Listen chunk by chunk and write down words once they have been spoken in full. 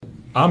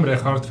I'm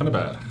Reghard van der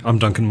Berg. I'm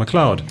Duncan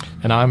MacLeod.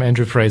 And I'm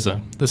Andrew Fraser.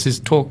 This is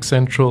Talk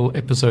Central,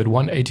 episode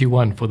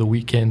 181 for the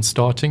weekend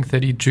starting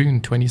 30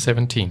 June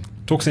 2017.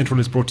 Talk Central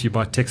is brought to you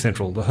by Tech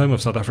Central, the home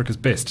of South Africa's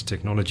best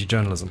technology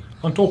journalism.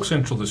 On Talk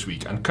Central this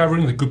week,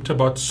 uncovering the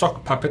GuptaBot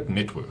sock puppet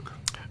network.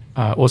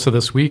 Also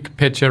this week,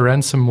 Petya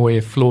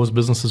ransomware floors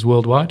businesses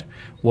worldwide.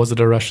 Was it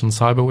a Russian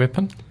cyber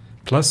weapon?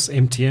 Plus,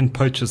 MTN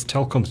poaches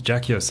Telkom's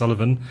Jackie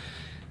O'Sullivan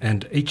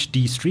and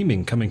HD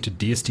streaming coming to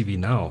DSTV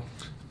Now.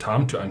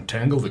 Time to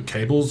untangle the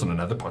cables on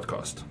another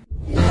podcast.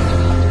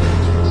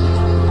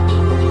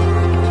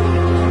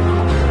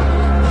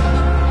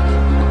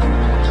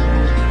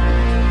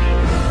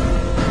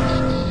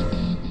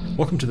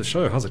 Welcome to the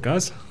show. How's it,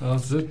 guys?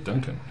 How's it,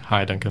 Duncan?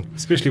 Hi, Duncan.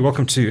 Especially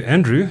welcome to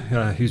Andrew,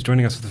 who's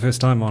joining us for the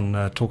first time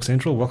on Talk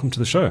Central. Welcome to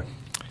the show.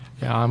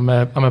 Yeah, I'm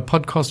a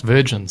podcast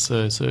virgin,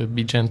 so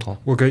be gentle.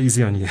 We'll go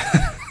easy on you.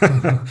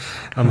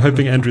 I'm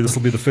hoping, Andrew, this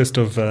will be the first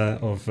of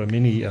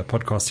many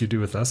podcasts you do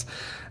with us.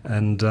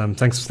 And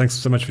thanks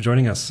so much for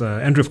joining us.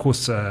 Andrew, of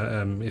course,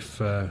 if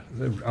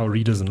our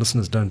readers and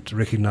listeners don't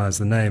recognize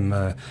the name,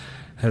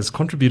 has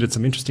contributed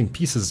some interesting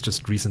pieces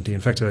just recently.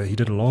 In fact, he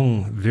did a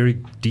long,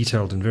 very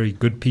detailed and very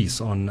good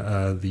piece on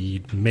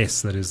the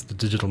mess that is the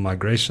digital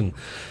migration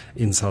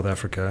in South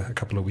Africa a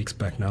couple of weeks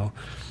back now.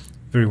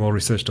 Very well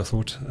researched, I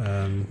thought,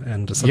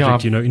 and a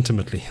subject you know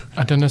intimately.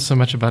 I don't know so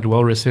much about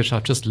well researched.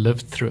 I've just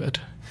lived through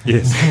it.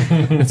 Yes.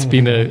 It's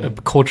been a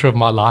quarter of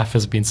my life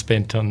has been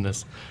spent on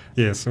this.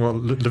 Yes, well,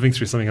 living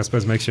through something, I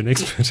suppose, makes you an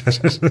expert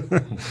at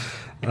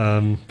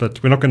it.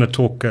 But we're not going to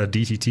talk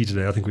DTT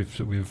today. I think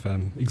we've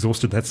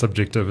exhausted that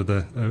subject over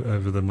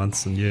the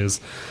months and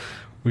years.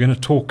 We're going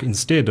to talk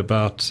instead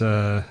about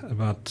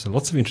lots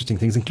of interesting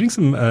things,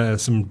 including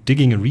some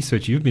digging and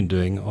research you've been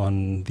doing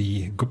on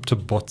the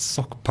GuptaBot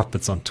sock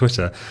puppets on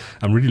Twitter.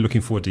 I'm really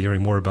looking forward to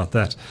hearing more about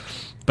that.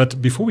 But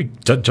before we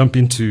jump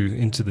into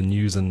the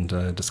news and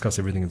discuss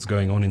everything that's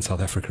going on in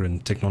South Africa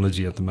and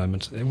technology at the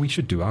moment, we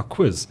should do our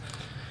quiz.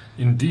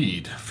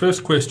 Indeed.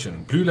 First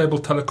question. Blue Label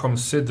Telecom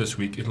said this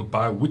week it'll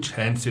buy which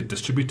handset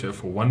distributor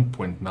for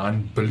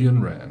 1.9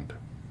 billion rand?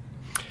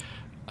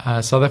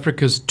 South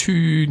Africa's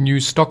two new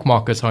stock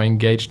markets are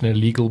engaged in a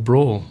legal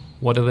brawl.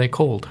 What are they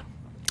called?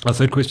 Our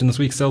third question this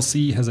week. Cell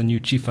C has a new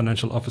chief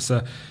financial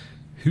officer.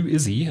 Who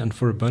is he? And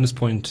for a bonus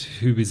point,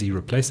 who is he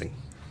replacing?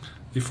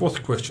 The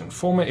fourth question.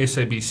 Former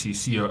SABC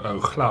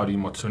COO Hlaudi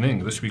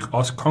Motsoeneng this week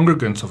asked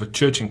congregants of a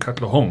church in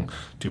Katlehong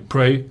to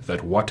pray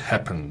that what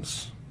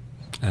happens?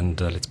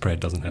 And let's pray it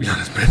doesn't happen.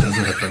 Let's pray it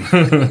doesn't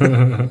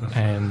happen.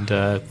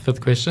 And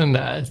fifth question,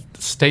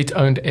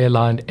 state-owned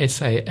airline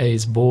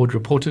SAA's board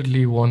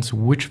reportedly wants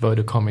which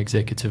Vodacom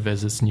executive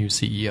as its new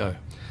CEO?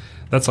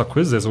 That's our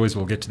quiz. As always,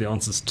 we'll get to the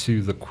answers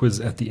to the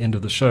quiz at the end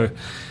of the show.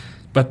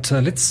 But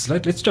let's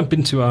jump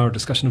into our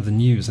discussion of the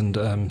news. And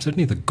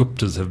certainly the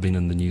Guptas have been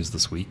in the news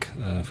this week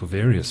for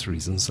various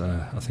reasons.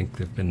 I think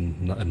there have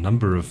been a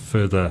number of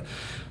further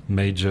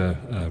major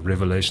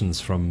revelations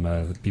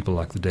from people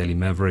like the Daily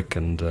Maverick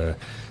and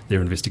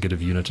their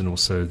investigative unit, and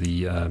also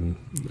the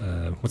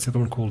what's the other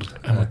one called?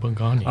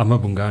 Amabungani.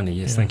 Amabungani,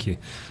 yes, yeah. Thank you.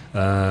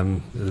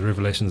 The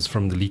revelations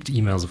from the leaked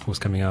emails, of course,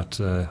 coming out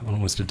on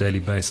almost a daily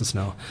basis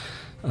now.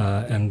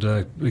 And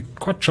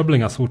quite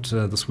troubling, I thought,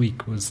 this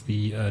week was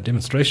the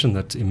demonstration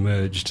that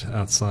emerged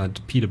outside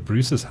Peter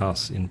Bruce's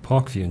house in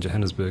Parkview in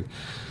Johannesburg,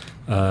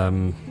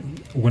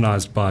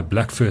 organised by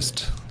Black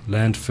First,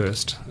 Land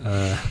First,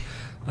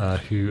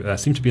 who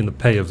seemed to be in the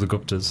pay of the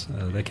Guptas.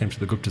 They came to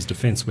the Guptas'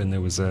 defence when there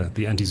was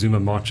the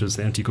anti-Zuma marches,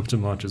 the anti-Gupta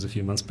marches a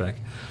few months back.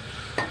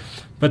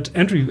 But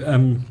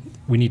Andrew,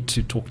 we need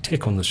to talk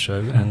tech on this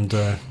show, and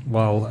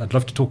while I'd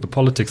love to talk the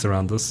politics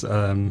around this,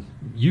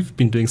 you've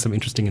been doing some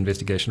interesting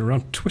investigation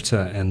around Twitter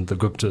and the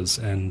Guptas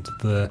and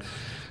the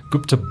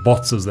Gupta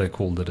bots, as they're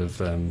called, that have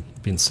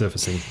been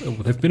surfacing.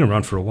 They've been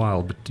around for a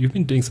while, but you've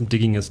been doing some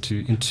digging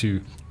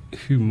into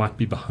who might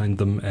be behind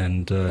them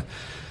and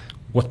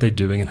what they're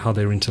doing and how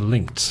they're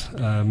interlinked.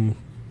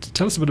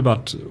 Tell us a bit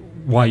about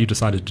why you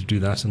decided to do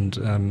that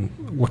and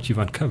what you've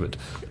uncovered.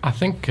 I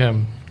think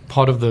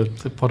part of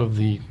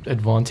the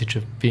advantage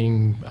of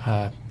being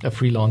a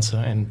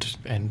freelancer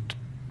and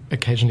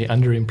occasionally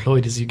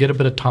underemployed is you get a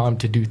bit of time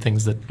to do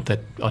things that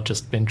are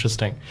just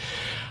interesting.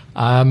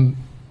 And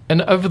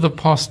over the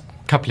past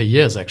couple of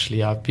years,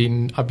 actually, I've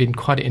been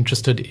quite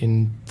interested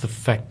in the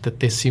fact that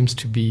there seems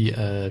to be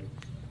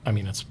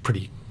it's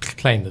pretty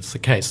plain that's the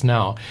case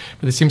now,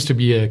 but there seems to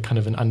be a kind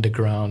of an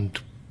underground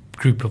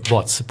group of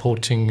bots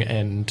supporting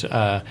and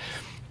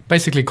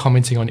basically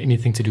commenting on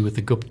anything to do with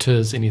the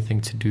Guptas,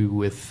 anything to do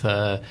with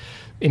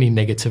any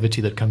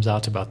negativity that comes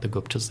out about the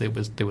Guptas.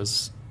 There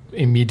was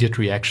immediate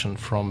reaction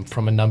from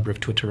a number of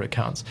Twitter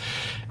accounts.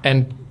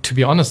 And to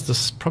be honest,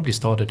 this probably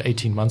started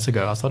 18 months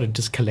ago. I started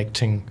just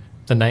collecting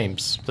the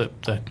names,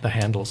 the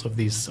handles of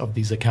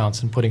these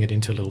accounts and putting it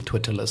into a little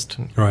Twitter list.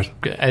 And right.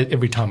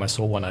 Every time I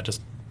saw one, I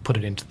just put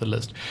it into the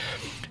list.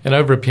 And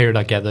over a period,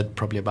 I gathered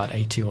probably about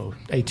 80 or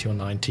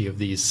 90 of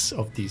these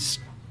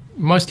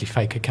mostly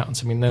fake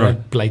accounts. I mean, they're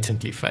right.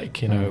 blatantly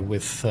fake,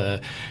 with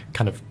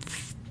kind of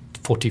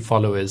 40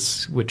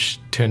 followers, which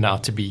turned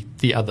out to be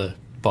the other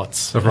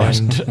bots,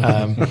 right.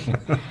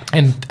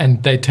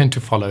 and they tend to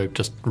follow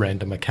just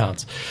random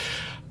accounts.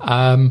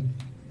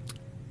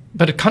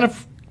 But it kind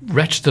of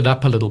ratcheted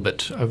up a little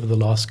bit over the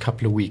last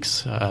couple of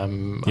weeks.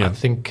 I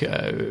think,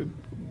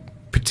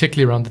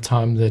 particularly around the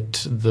time that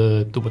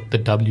the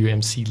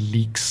WMC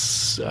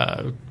Leaks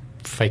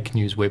fake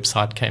news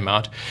website came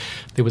out,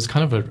 there was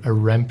kind of a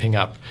ramping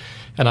up.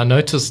 And I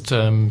noticed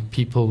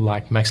people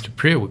like Max de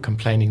Pree were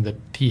complaining that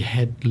he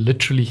had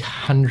literally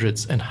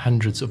hundreds and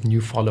hundreds of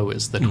new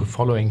followers that were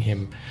following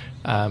him,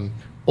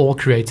 all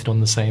created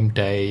on the same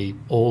day,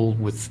 all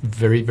with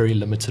very, very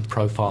limited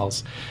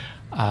profiles.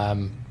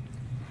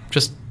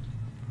 Just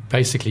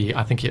basically,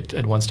 I think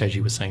at one stage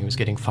he was saying he was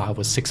getting 500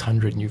 or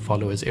 600 new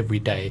followers every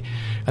day.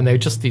 And they were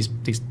just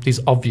these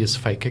obvious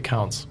fake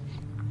accounts.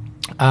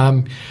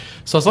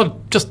 So I started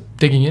just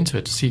digging into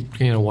it to see,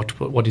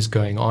 what is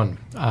going on.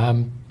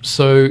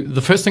 So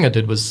the first thing I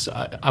did was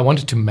I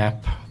wanted to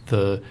map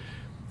the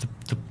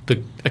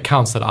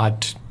accounts that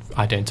I'd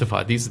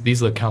identified.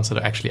 These are accounts that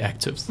are actually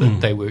active.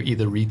 That they were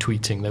either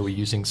retweeting, they were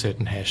using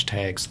certain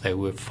hashtags, they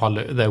were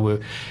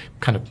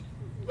kind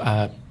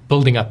of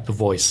building up the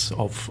voice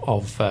of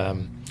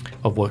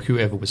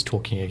whoever was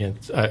talking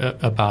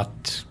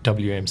about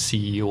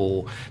WMC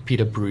or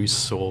Peter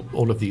Bruce or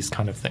all of these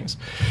kind of things.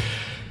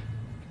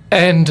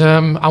 And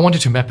I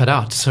wanted to map it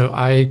out, so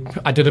I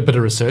did a bit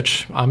of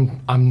research.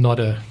 I'm not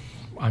a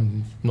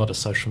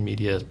social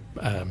media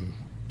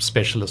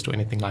specialist or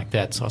anything like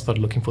that, so I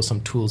started looking for some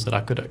tools that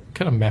I could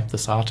kind of map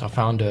this out. I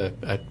found a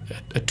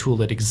tool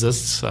that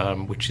exists,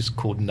 which is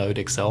called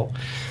NodeXL.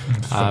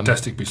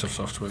 Fantastic piece of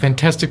software.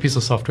 Fantastic piece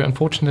of software.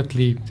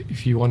 Unfortunately,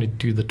 if you want to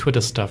do the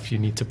Twitter stuff, you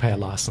need to pay a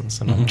license,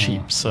 and I'm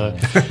cheap, so.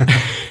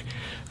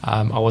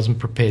 I wasn't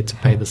prepared to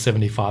pay the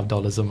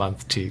 $75 a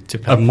month to pay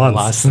for the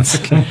license.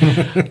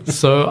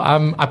 So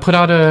I put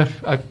out a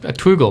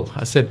Twoogle.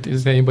 I said,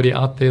 "Is there anybody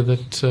out there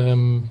that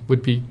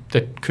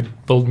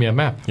could build me a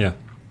map?" Yeah.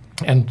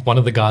 And one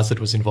of the guys that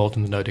was involved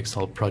in the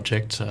NodeXL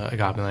project, a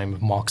guy by the name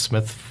of Mark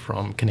Smith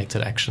from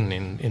Connected Action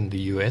in the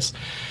US,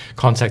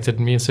 contacted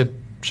me and said,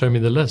 "Show me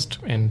the list."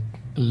 And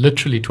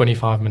literally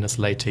 25 minutes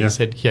later, he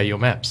said, "Here are your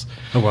maps."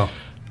 Oh wow.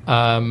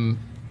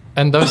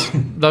 And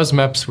those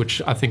maps,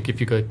 which I think if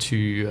you go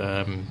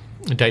to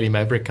Daily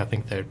Maverick, I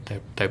think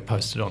they're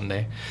posted on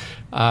there,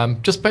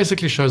 just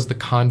basically shows the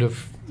kind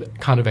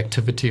of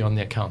activity on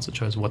the accounts. It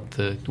shows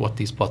what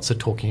these bots are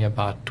talking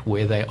about,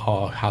 where they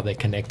are, how they're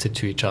connected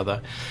to each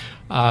other.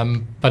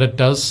 But it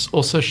does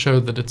also show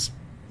that it's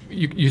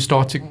you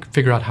start to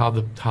figure out how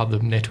the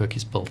network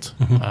is built.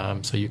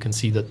 So you can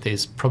see that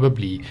there's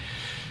probably,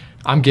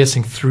 I'm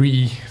guessing,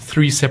 three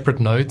separate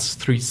nodes,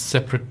 three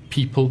separate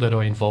people that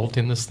are involved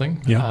in this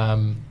thing. Yeah.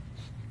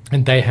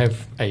 And they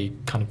have a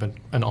kind of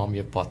an army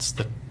of bots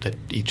that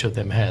each of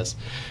them has.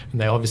 And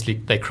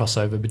they cross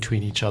over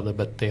between each other,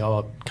 but there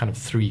are kind of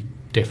three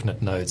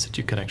definite nodes that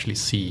you can actually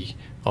see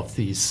of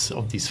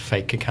these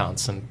fake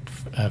accounts and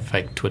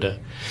fake Twitter.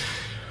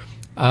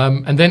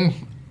 And then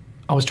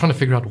I was trying to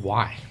figure out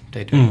why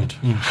they're doing it.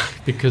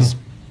 Because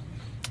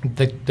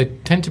they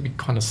tend to be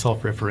kind of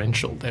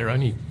self-referential. They're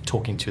only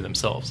talking to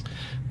themselves.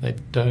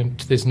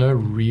 There's no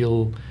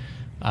real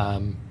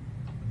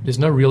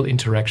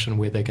interaction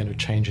where they're going to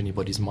change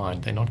anybody's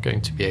mind. They're not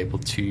going to be able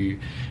to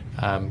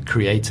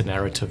create a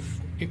narrative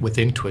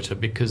within Twitter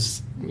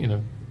because,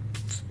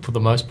 for the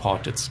most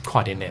part, it's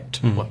quite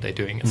inept what they're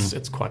doing.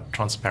 It's quite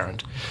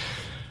transparent.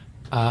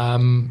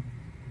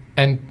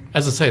 And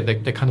as I say,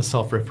 they're kind of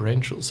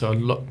self-referential.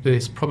 So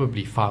there's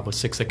probably 5 or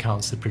 6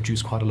 accounts that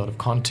produce quite a lot of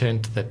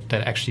content that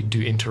actually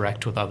do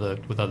interact with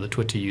other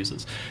Twitter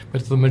users.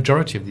 But the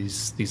majority of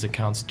these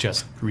accounts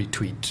just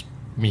retweet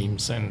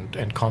memes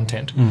and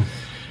content.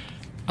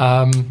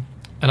 And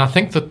I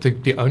think that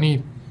the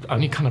only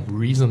kind of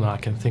reason that I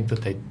can think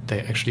that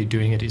they're actually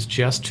doing it is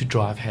just to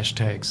drive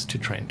hashtags to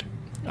trend.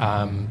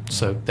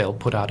 So they'll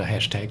put out a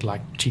hashtag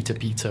like Cheetah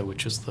Peter,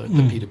 which is the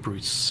Peter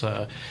Bruce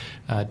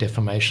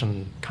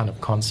defamation kind of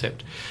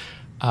concept.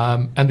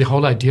 And the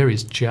whole idea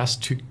is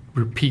just to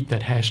repeat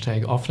that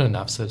hashtag often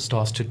enough so it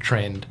starts to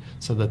trend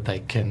so that they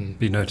can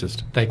be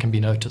noticed. They can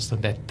be noticed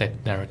and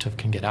that narrative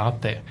can get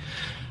out there.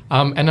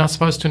 And I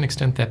suppose to an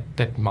extent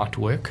that might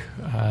work.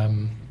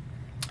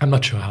 I'm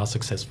not sure how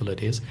successful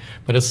it is,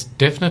 but it's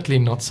definitely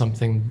not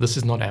something. This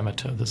is not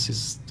amateur.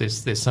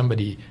 There's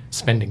somebody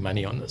spending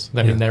money on this.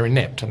 I mean, they're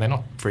inept and they're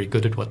not very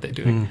good at what they're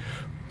doing,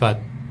 but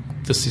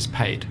this is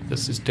paid.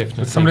 This is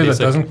definitely somebody that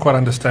doesn't quite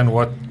understand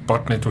what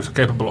botnet was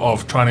capable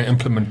of, trying to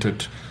implement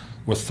it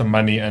with some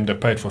money and a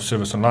paid for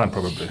service online,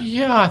 probably.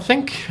 Yeah, I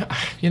think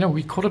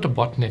we call it a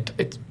botnet.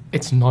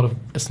 It's not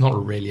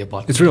really a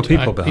botnet. It's real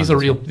people behind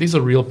These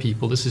are real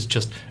people. This is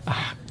just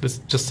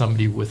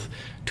somebody with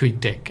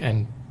TweetDeck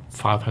and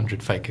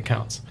 500 fake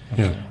accounts,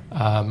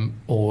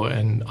 or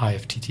an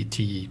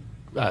IFTTT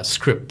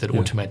script that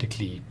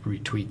automatically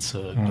retweets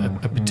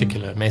a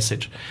particular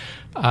message.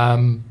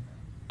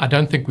 I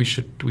don't think we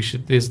should.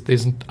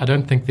 I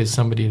don't think there's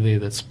somebody there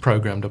that's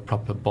programmed a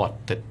proper bot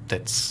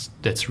that's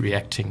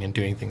reacting and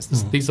doing things.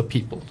 These are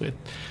people.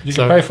 You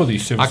can pay for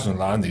these services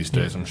online these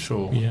days, I'm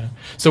sure. Yeah.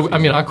 So I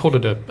mean, I call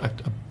it a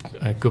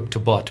Gupta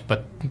bot,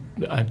 but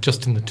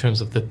just in the terms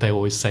of that they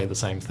always say the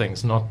same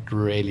things. Not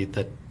really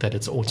that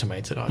it's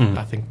automated.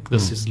 I think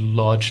this is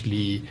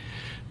largely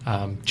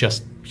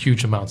just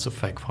huge amounts of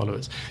fake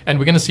followers, and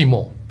we're going to see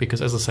more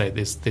because, as I say,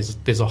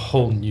 there's a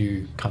whole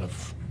new kind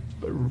of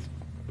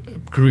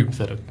group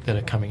that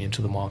are coming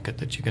into the market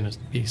that you're going to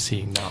be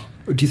seeing now.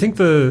 Do you think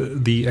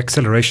the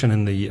acceleration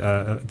in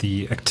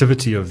the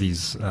activity of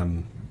these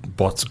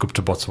bots,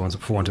 Gupta bots,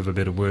 for want of a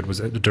better word, was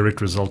a direct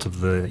result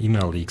of the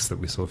email leaks that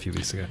we saw a few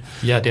weeks ago?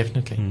 Yeah,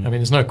 definitely. I mean,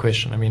 there's no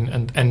question. I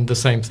mean, and the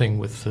same thing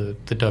with the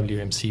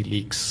WMC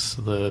leaks,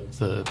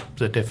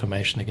 the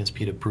defamation against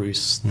Peter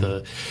Bruce.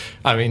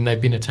 I mean,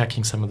 they've been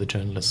attacking some of the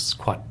journalists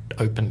quite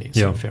openly.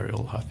 So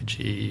Ferial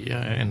Haffajee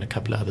and a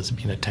couple of others have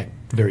been attacked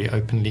very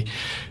openly.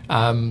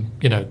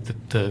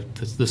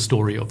 The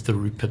story of the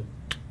Rupert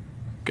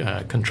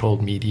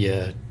controlled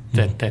media.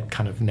 That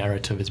kind of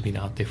narrative has been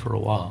out there for a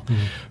while.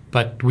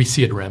 But we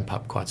see it ramp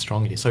up quite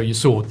strongly. So you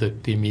saw the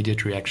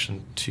immediate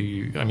reaction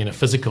a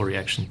physical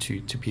reaction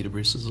to Peter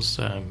Bruce's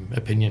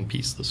opinion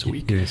piece this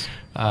week. Yes.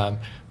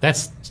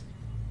 That's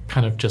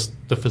kind of just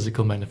the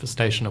physical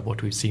manifestation of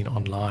what we've seen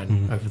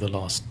online over the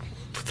last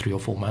 3 or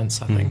 4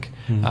 months, I think.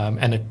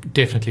 And it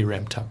definitely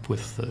ramped up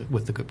with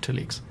the Gupta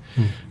leaks.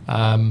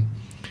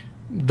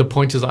 The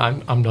point is,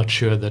 I'm not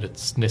sure that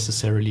it's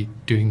necessarily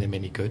doing them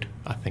any good.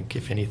 I think,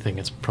 if anything,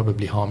 it's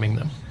probably harming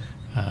them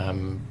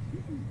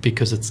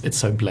because it's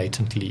so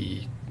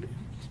blatantly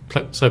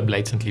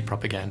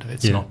propaganda.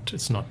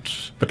 It's not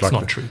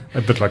true.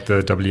 A bit like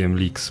the WM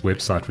Leaks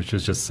website, which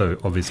is just so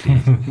obviously.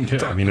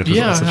 I mean, it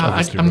was such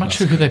obviously. I'm not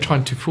sure who they're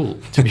trying to fool,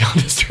 to be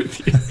honest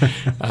with you.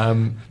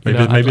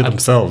 Maybe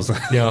themselves.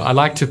 I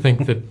like to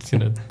think that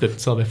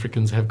South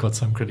Africans have got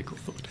some critical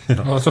thought.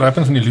 Well, that's what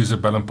happens when you lose a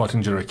Bell and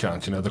Pottinger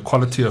account. The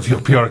quality of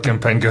your PR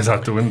campaign goes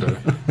out the window.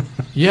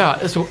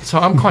 Yeah, so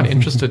I'm quite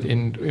interested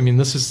in. I mean,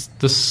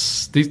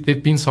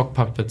 there've been sock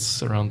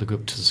puppets around the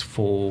Guptas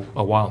for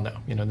a while now.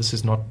 This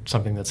is not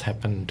something that's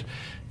happened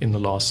in the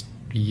last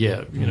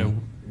year.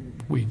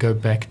 We go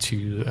back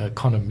to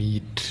Connor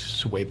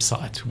Mead's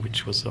website,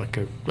 which was like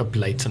a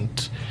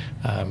blatant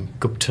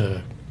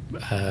Gupta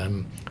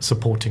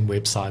supporting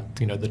website.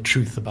 The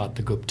truth about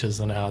the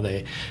Guptas and how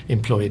they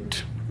employed,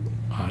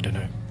 I don't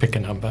know, pick a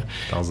number,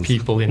 thousands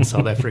people in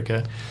South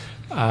Africa.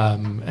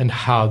 And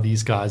how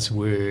these guys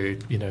were,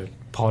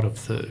 part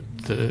of the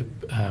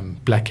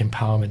black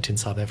empowerment in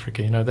South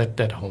Africa.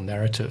 That whole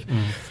narrative.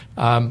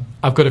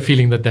 I've got a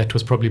feeling that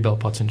was probably Bell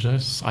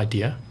Pottinger's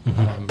idea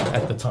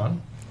at the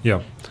time.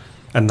 Yeah,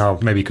 and now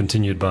maybe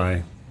continued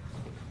by.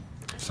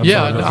 So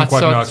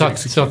I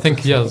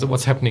think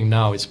what's happening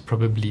now is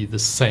probably the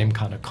same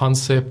kind of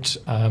concept.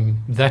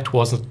 That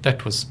was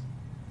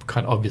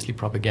kind of obviously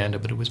propaganda,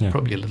 but it was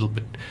probably a little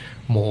bit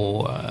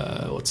more,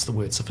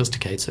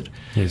 sophisticated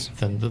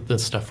than the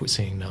stuff we're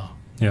seeing now.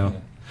 Yeah.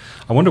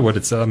 I wonder what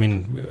it's,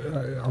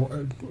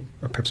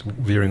 perhaps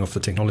veering off the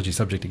technology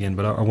subject again,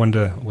 but I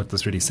wonder what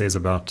this really says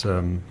about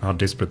how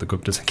desperate the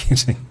Guptas are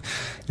getting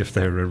if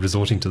they're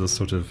resorting to this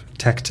sort of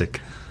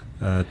tactic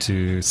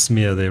to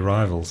smear their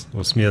rivals,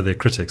 or smear their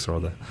critics,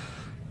 rather.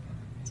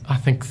 I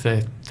think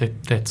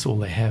that's all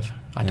they have.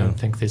 I don't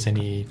think there's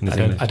any.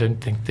 I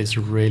don't think there's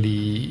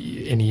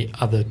really any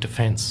other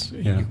defense.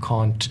 Yeah. You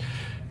can't.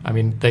 I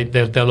mean,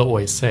 they'll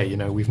always say,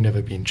 we've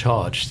never been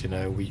charged.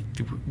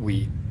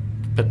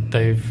 But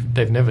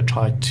they've never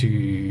tried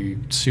to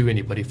sue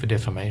anybody for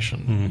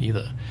defamation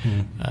either.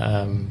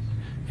 I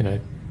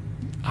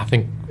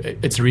think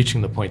it's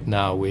reaching the point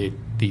now where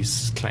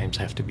these claims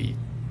have to be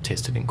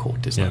tested in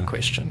court. There's no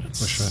question.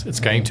 It's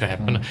going to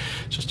happen.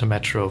 It's just a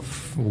matter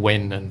of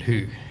when and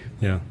who.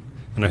 Yeah.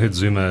 And I heard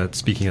Zuma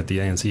speaking at the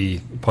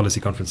ANC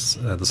policy conference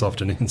this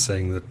afternoon,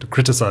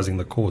 criticizing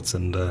the courts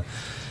and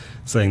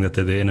saying that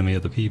they're the enemy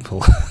of the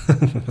people. I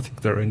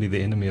think they're only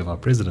the enemy of our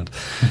president.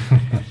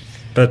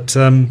 But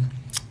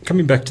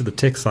coming back to the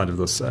tech side of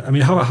this, I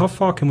mean, how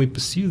far can we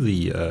pursue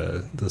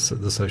the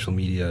social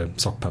media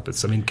sock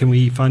puppets? I mean, can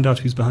we find out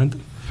who's behind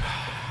them?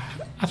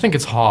 I think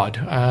it's hard.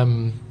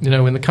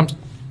 When it comes,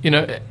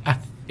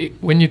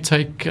 when you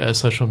take a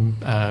social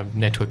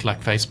network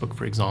like Facebook,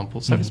 for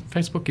example, so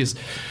Facebook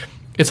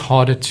it's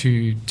harder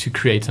to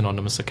create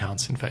anonymous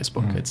accounts in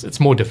Facebook. It's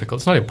more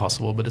difficult. It's not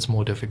impossible, but it's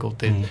more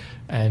difficult.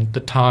 And the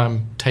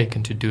time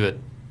taken to do it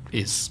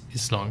is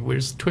long.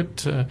 Whereas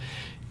Twitter,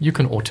 you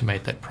can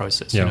automate that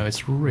process.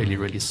 It's really,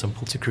 really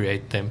simple to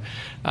create them.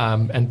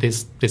 And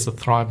there's a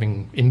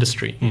thriving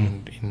industry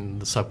in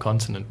the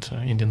subcontinent,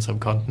 Indian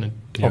subcontinent,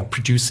 of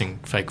producing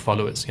fake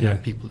followers,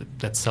 people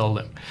that sell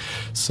them.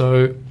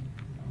 So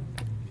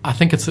I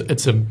think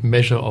it's a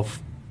measure of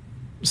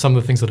some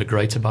of the things that are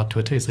great about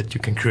Twitter is that you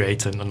can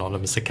create an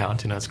anonymous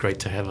account. It's great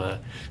to have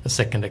a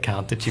second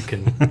account that you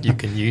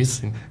can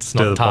use. And it's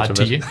not tied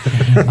to you.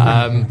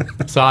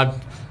 So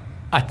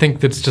I think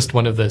that's just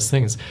one of those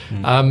things.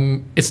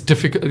 It's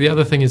difficult. The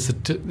other thing is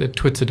that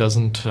Twitter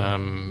doesn't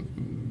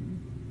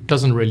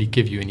really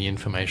give you any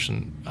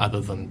information other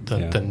than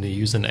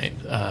the username.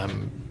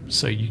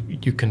 So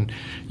you can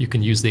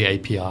use the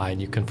API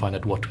and you can find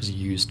out what was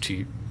used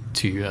to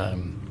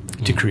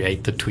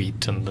create the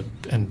tweet and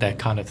that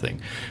kind of thing,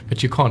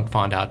 but you can't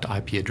find out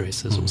IP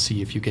addresses or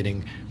see if you're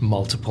getting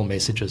multiple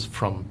messages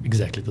from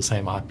exactly the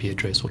same IP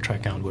address or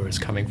track down where it's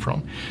coming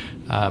from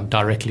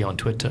directly on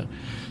Twitter.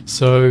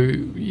 So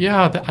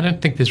yeah, I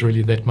don't think there's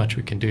really that much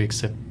we can do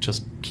except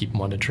just keep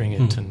monitoring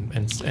it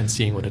and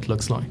seeing what it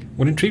looks like.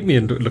 What intrigued me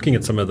in looking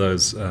at some of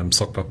those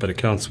sock puppet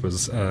accounts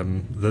was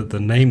the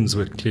names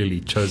were clearly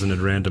chosen at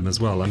random as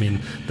well. I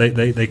mean,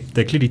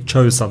 they clearly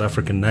chose South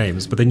African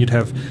names, but then you'd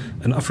have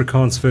an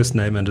Afrikaans first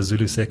name and a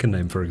Zulu second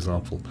name, for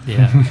example.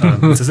 Yeah,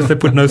 it's as if they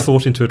put no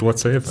thought into it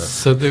whatsoever.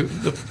 So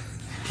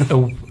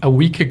a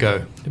week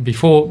ago,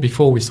 before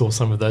we saw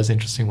some of those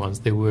interesting ones,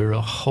 there were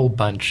a whole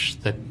bunch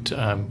that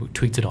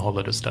tweeted a whole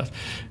lot of stuff,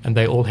 and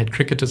they all had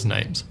cricketers'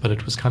 names, but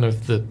it was kind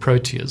of the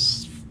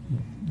Proteas,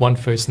 one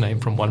first name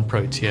from one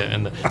Protea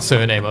and the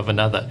surname of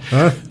another.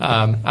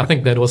 I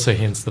think that also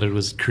hints that it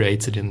was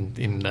created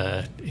in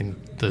the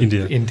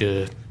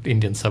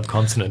Indian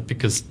subcontinent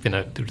because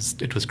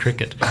it was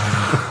cricket.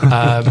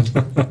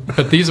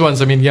 But these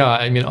ones,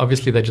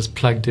 obviously they just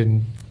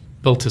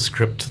built a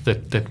script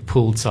that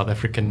pulled South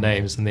African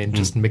names and then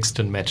just mixed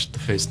and matched the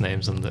first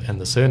names and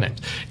the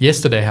surnames.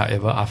 Yesterday,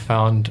 however, I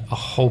found a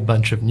whole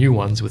bunch of new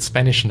ones with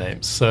Spanish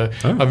names. So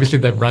obviously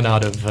they've run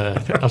out of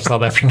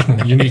South African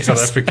names. Unique South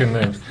African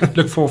names.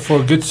 Look, for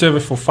a good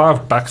service for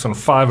 $5 on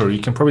Fiverr, you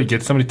can probably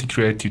get somebody to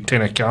create you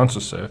 10 accounts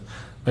or so.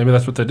 Maybe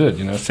that's what they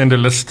did. Send a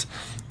list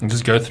and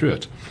just go through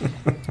it.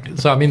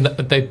 So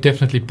they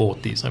definitely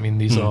bought these.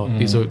 These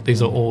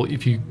are all.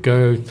 If you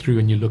go through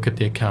and you look at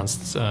the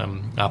accounts,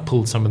 I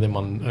pulled some of them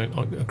on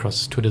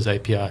across Twitter's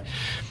API,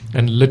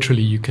 and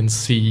literally you can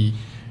see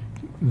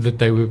that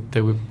they were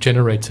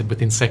generated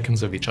within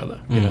seconds of each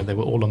other. They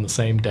were all on the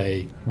same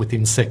day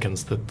within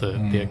seconds that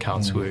the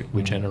accounts were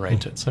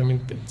generated. So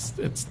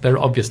they're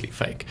obviously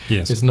fake.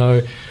 Yes.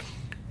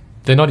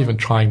 They're not even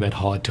trying that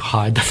hard to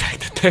hide the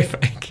fact that they're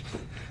fake.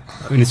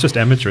 It's just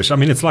amateurish.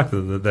 It's like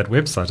that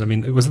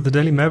website. Was it the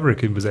Daily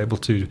Maverick who was able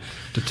to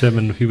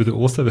determine who the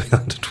author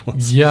behind it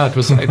was? Yeah, it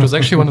was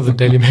actually one of the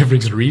Daily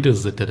Maverick's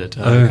readers that did it.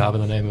 A guy by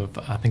the name of,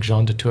 I think,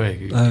 Jean Dutoit,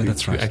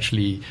 who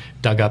actually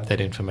dug up that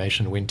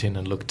information, went in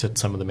and looked at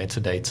some of the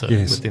metadata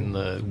within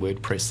the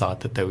WordPress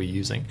site that they were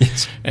using,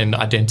 and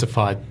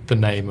identified the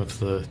name of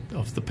the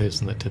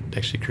person that had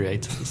actually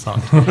created the site.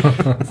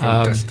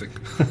 Fantastic.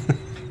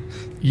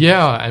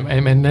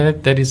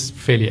 That is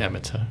fairly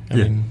amateur.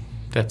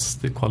 That's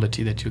the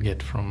quality that you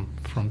get from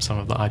some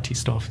of the IT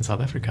staff in South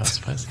Africa, I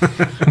suppose.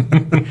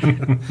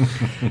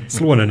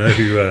 Still want to know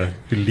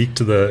who leaked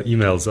the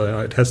emails.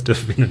 It has to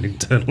have been an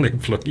internal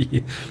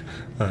employee.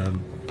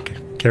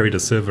 Carried a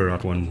server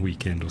out one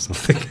weekend or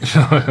something.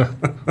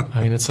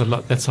 It's a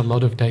lot. That's a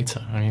lot of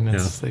data.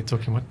 They're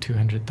talking about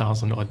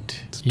 200,000 odd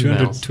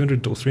emails.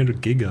 200 or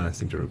 300 gig, I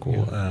seem to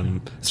recall. Yeah.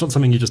 It's not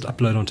something you just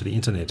upload onto the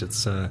internet.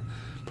 It's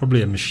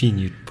probably a machine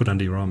you put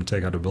under your arm and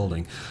take out a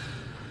building.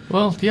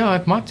 Well, yeah,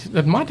 it might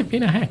have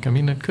been a hack.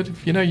 It could have.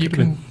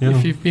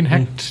 If you've been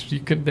hacked,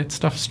 that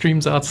stuff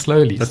streams out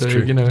slowly. That's so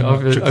true.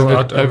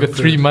 Over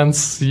 3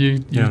 months,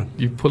 you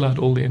pull out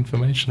all the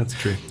information. That's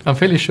true. I'm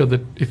fairly sure that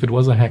if it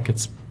was a hack,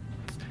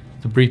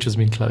 the breach has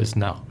been closed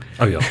now.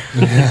 Oh yeah.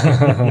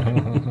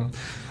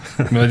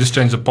 I just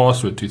changed the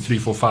password to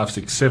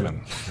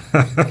 34567.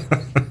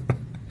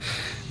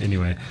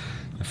 Anyway.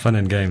 Fun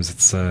and games.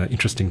 It's an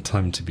interesting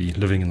time to be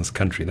living in this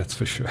country, that's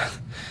for sure.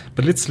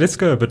 But let's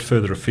go a bit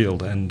further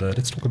afield and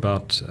let's talk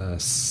about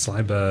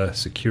cyber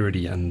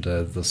security and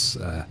this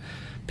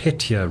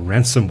Petya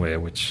ransomware,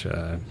 which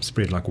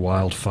spread like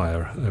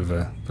wildfire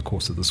over the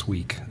course of this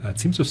week. It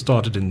seems to have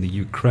started in the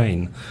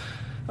Ukraine,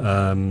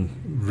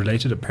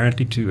 related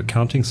apparently to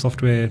accounting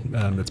software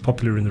that's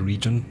popular in the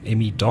region,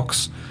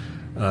 MEDocs.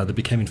 That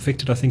became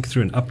infected, I think,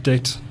 through an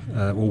update,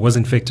 or was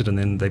infected, and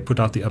then they put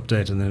out the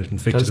update, and then it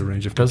infected a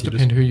range of computers. Does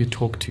depend who you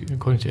talk to.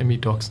 According to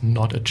MEDocs,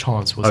 not a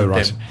chance was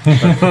right.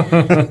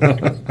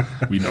 them.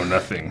 We know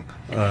nothing.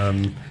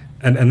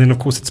 And then, of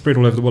course, it spread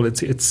all over the world.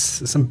 It's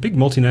some big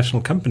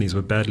multinational companies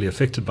were badly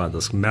affected by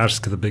this.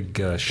 Maersk, the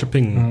big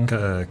shipping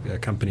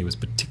company, was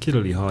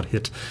particularly hard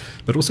hit,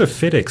 but also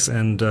FedEx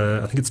and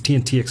I think it's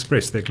TNT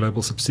Express, their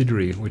global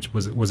subsidiary, which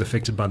was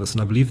affected by this.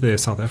 And I believe their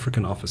South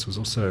African office was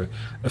also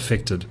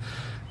affected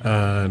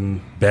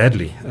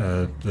badly.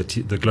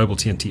 The global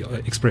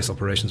TNT Express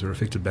operations were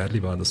affected badly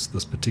by this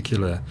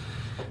particular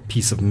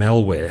piece of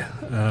malware.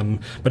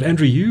 But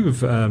Andrew,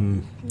 you've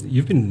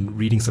been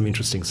reading some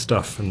interesting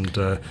stuff and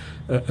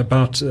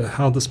about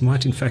how this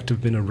might in fact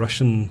have been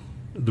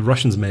the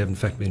Russians may have in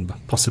fact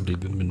possibly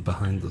been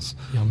behind this.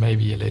 Yeah,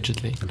 maybe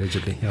allegedly.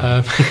 Allegedly,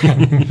 yeah.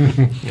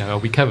 Yeah,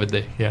 we covered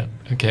there. Yeah,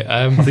 okay.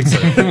 I think so.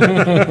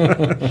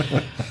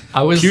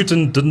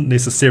 Putin didn't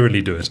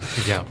necessarily do it.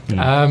 Yeah.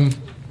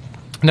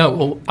 No,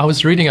 well, I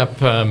was reading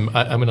up. I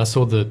mean, I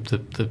saw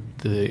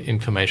the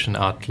information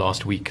out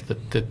last week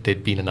that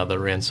there'd been another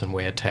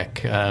ransomware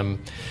attack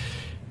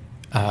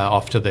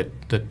after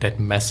that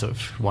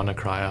massive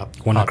WannaCry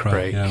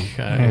outbreak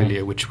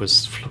earlier, which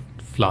was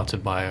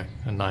flouted by a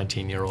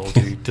 19-year-old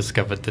who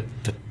discovered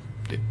that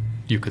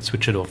you could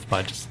switch it off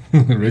by just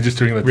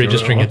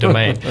registering a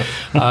domain.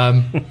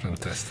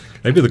 Fantastic.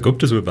 Maybe the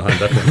Guptas were behind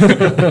that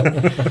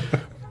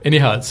one.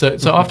 Anyhow, so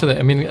after that,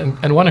 I mean, and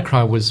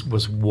WannaCry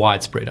was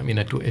widespread. I mean,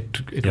 it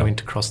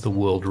went across the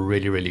world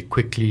really, really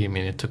quickly. I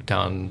mean, it took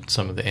down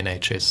some of the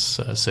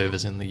NHS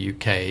servers in the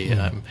UK.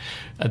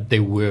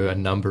 There were a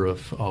number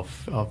of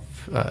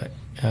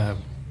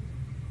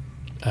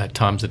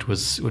times it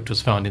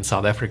was found in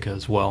South Africa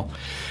as well.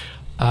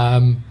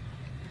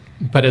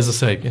 But as I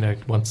say,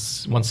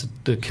 once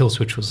the kill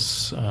switch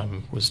was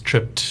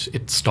tripped,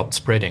 it stopped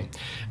spreading.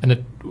 And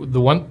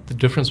the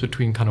difference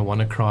between kind of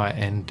WannaCry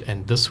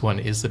and this one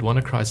is that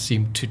WannaCry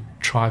seemed to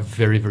try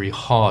very, very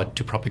hard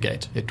to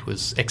propagate. It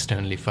was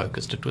externally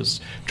focused. It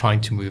was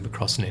trying to move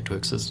across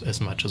networks as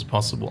much as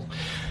possible.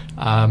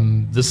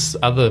 This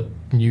other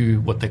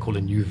what they call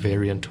a new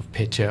variant of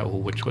Petya,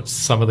 or what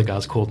some of the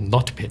guys called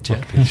not Petya,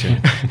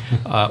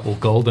 or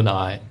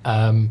GoldenEye,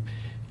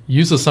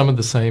 uses some of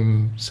the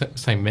same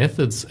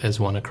methods as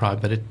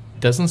WannaCry, but it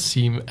doesn't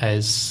seem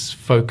as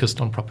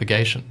focused on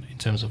propagation in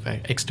terms of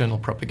external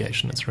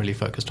propagation. It's really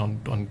focused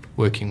on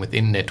working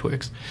within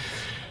networks.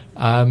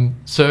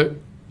 So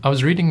I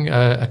was reading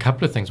a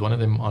couple of things, one of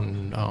them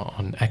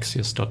on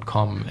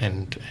Axios.com,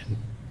 and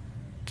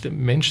they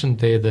mentioned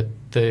there that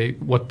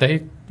what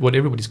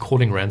everybody's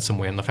calling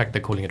ransomware, and the fact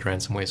they're calling it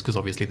ransomware is because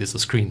obviously there's a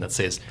screen that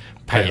says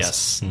pay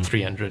us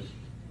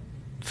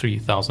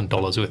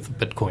 $3,000 worth of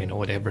Bitcoin or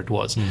whatever it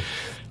was.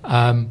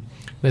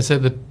 They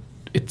said that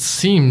it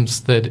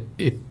seems that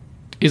it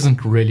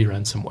isn't really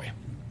ransomware.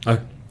 Oh.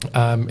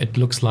 It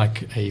looks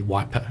like a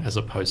wiper as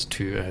opposed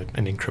to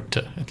an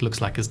encryptor. It looks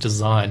like it's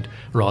designed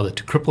rather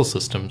to cripple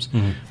systems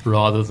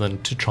rather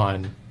than to try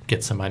and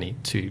get some money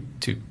to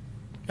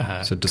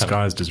so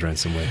disguised as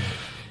ransomware.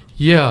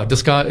 Yeah,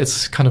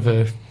 it's kind of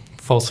a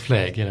false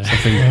flag,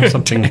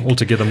 something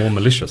altogether more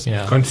malicious.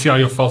 Yeah. Can't see how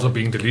your files are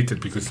being deleted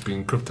because it's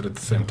being encrypted at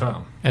the same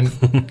time.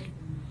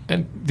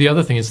 And the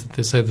other thing is that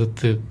they say that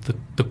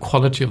the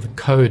quality of the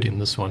code in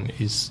this one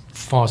is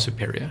far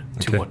superior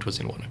to what was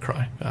in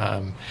WannaCry.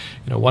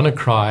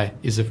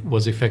 WannaCry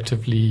was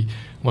effectively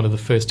one of the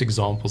first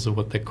examples of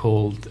what they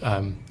called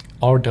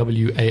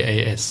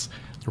RWAAS,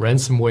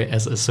 ransomware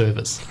as a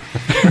service,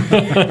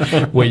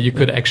 where you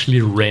could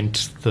actually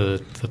rent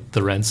the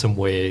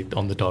ransomware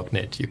on the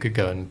darknet. You could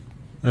go and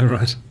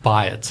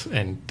buy it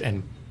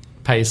and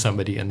pay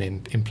somebody and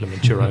then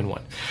implement your own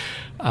one.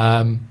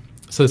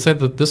 So they said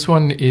that this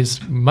one is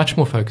much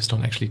more focused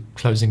on actually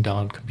closing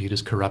down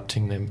computers,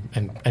 corrupting them,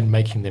 and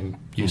making them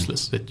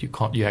useless. That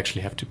you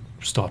actually have to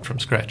start from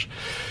scratch.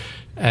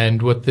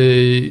 And what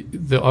the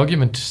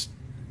argument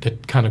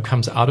that kind of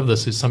comes out of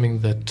this is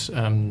something that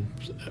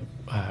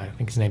I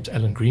think his name's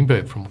Alan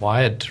Greenberg from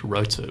Wired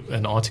wrote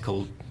an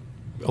article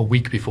a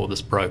week before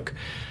this broke,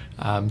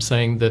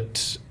 saying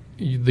that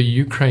the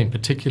Ukraine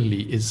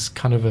particularly is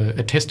kind of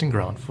a testing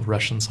ground for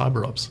Russian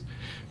cyber ops,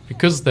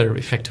 because they're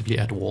effectively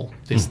at war.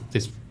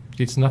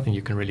 There's nothing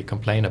you can really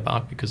complain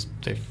about because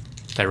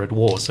they're at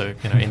war, so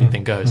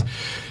anything goes.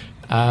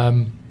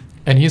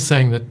 And he's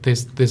saying that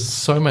there's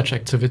so much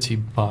activity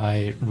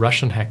by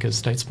Russian hackers,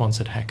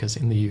 state-sponsored hackers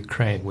in the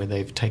Ukraine, where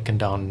they've taken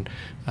down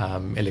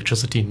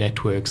electricity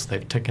networks,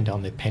 they've taken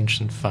down their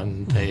pension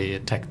fund, they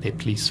attacked their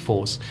police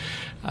force.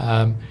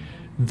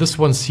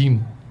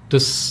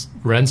 This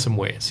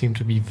ransomware seemed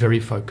to be very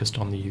focused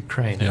on the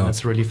Ukraine, and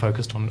it's really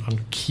focused on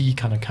key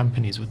kind of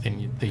companies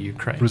within the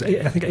Ukraine. It was,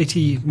 I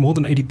think, more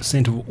than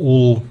 80% of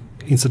all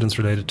incidents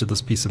related to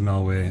this piece of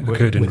malware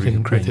occurred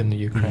within the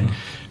Ukraine.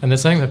 And they're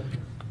saying that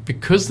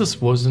because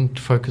this wasn't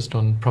focused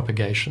on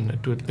propagation,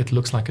 it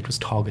looks like it was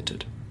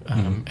targeted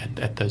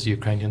at those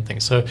Ukrainian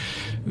things. So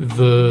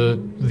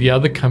the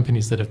other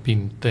companies that have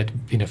been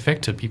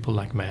affected, people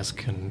like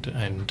Maersk and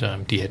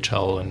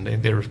DHL, and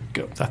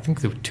I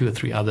think there were 2 or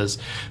 3 others.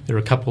 There are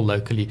a couple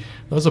locally.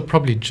 Those are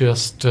probably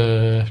just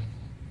they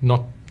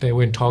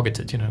weren't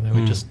targeted. They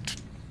were just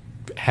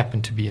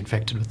happened to be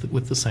infected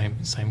with the same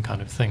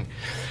kind of thing.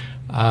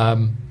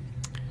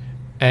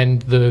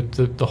 And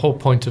the whole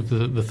point of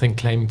the thing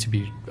claiming to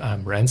be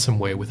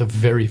ransomware with a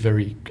very,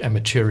 very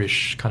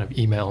amateurish kind of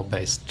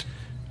email-based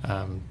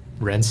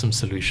ransom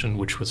solution,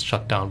 which was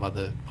shut down by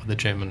the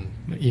German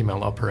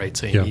email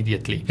operator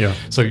immediately. Yeah.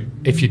 So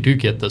if you do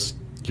get this,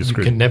 you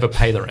can never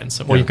pay the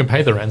ransom. Or you can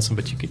pay the ransom,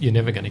 but you're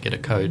never going to get a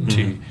code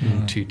to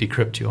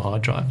decrypt your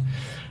hard drive.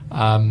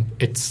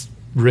 It's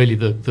really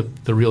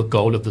the real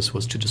goal of this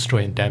was to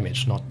destroy and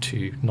damage, not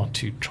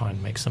to try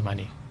and make some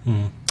money.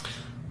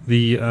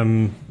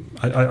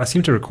 I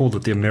seem to recall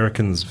that the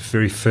Americans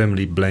very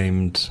firmly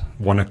blamed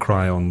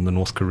WannaCry on the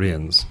North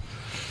Koreans.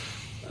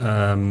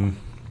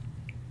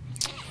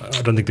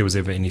 I don't think there was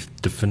ever any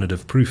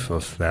definitive proof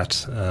of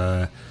that.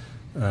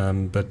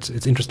 But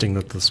it's interesting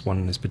that this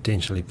one is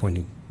potentially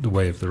pointing the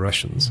way of the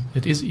Russians.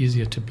 It is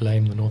easier to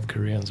blame the North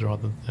Koreans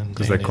rather than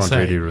Because the they NSA. can't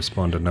really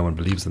respond and no one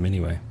believes them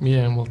anyway.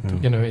 Yeah, well,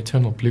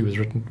 Eternal Blue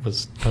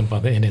was done by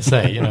the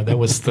NSA. That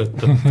was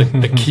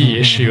the key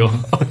issue of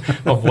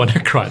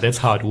WannaCry. That's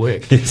how it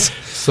worked. Yes.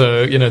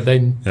 So, the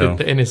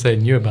NSA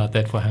knew about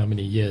that for how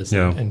many years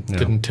and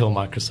didn't tell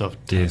Microsoft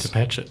to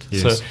patch it.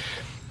 Yes. So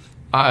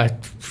I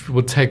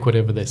would take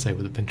whatever they say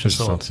with a pinch of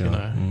salt,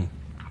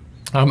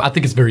 I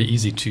think it's very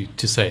easy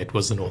to say it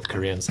was the North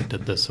Koreans that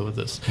did this or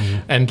this. Mm-hmm.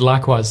 And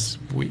likewise,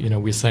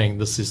 we're saying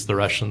this is the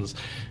Russians.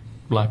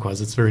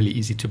 Likewise, it's very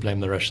easy to blame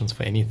the Russians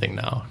for anything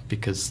now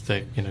because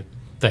they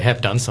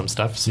have done some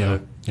stuff. So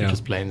you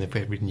just blame them for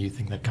every new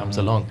thing that comes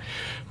along.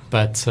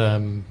 But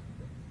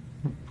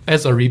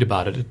as I read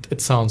about it, it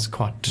sounds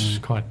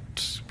quite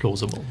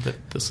plausible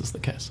that this is the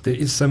case. There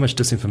is so much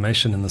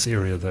disinformation in this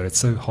area, though. It's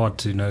so hard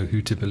to know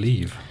who to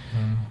believe.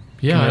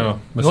 Yeah,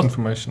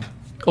 misinformation.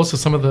 Also,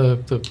 some of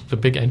the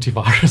big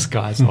antivirus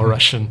guys are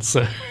Russian,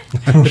 so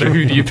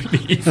who do you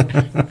believe?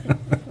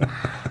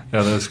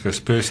 Yeah, those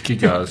Kaspersky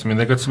guys. I mean,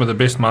 they've got some of the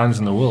best minds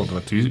in the world,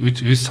 but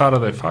whose side are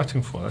they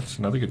fighting for? That's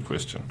another good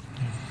question.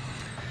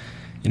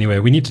 Anyway,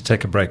 we need to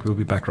take a break. We'll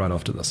be back right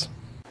after this.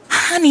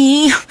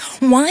 Honey,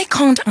 why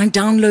can't I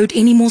download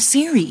any more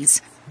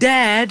series?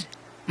 Dad,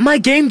 my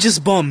game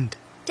just bombed.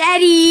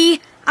 Daddy,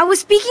 I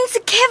was speaking to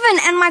Kevin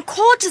and my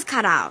call just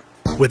cut out.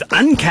 With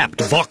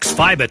uncapped Vox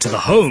Fiber to the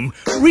home,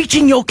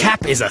 reaching your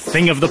cap is a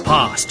thing of the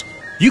past.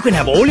 You can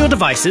have all your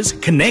devices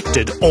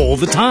connected all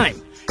the time.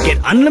 Get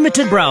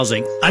unlimited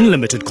browsing,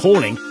 unlimited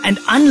calling, and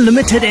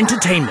unlimited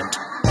entertainment.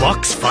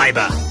 Vox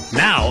Fiber.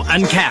 Now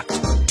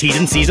uncapped. T's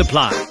and C's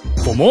apply.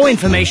 For more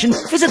information,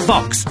 visit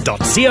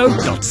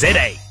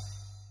vox.co.za.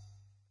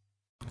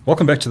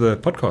 Welcome back to the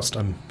podcast.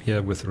 I'm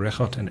here with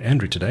Regardt and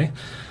Andrew today.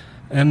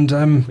 And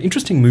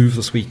interesting move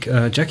this week.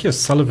 Jackie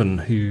O'Sullivan,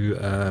 who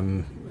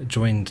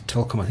joined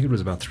Telkom, I think it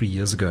was about 3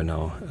 years ago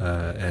now,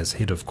 as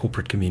head of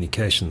corporate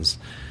communications,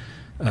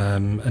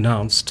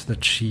 announced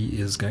that she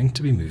is going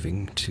to be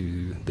moving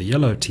to the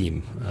yellow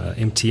team,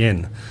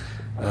 MTN.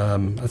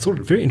 I thought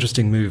it a very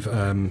interesting move.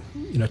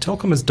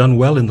 Telkom has done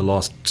well in the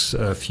last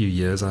few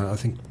years. I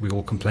think we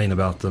all complain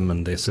about them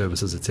and their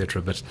services,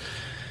 etc. But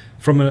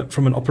from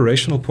an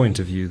operational point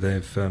of view,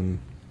 they've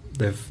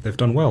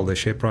done well. Their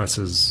share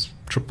prices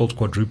tripled,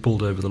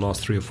 quadrupled over the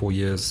last 3 or 4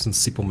 years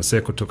since Sipho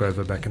Maseko took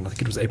over back in, I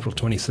think it was April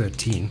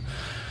 2013.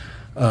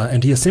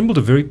 And he assembled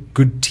a very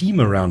good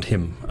team around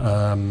him.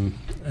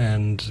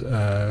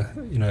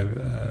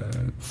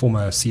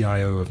 Former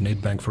CIO of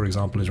Nedbank, for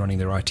example, is running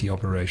their IT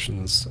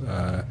operations,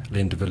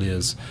 Len de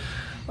Villiers.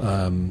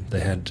 They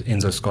had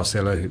Enzo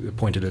Scarcella, who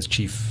appointed as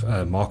Chief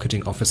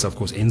Marketing Officer. Of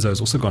course, Enzo has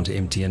also gone to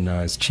MTN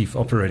now as Chief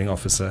Operating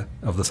Officer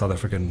of the South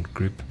African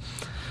group.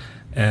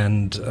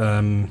 And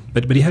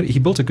but he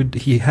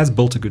has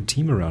built a good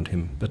team around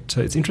him. But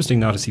it's interesting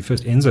now to see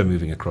first Enzo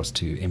moving across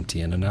to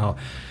MTN, and now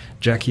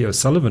Jackie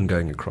O'Sullivan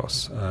going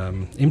across.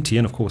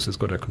 MTN, of course, has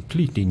got a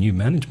completely new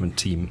management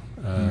team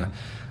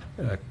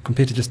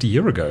compared to just a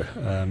year ago.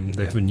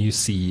 They have a new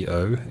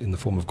CEO in the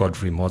form of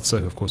Godfrey Motso,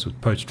 who, of course, was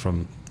poached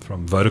from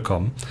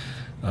Vodacom.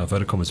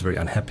 Vodacom was very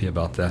unhappy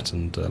about that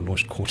and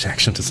launched court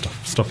action to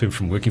stop him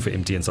from working for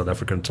MTN South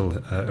Africa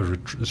until a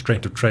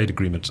restraint of trade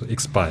agreement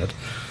expired.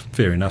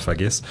 Fair enough, I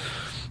guess.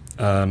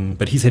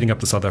 But he's heading up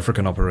the South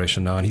African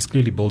operation now, and he's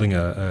clearly building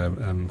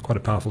quite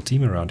a powerful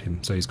team around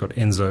him. So he's got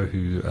Enzo,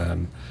 who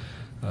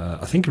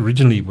I think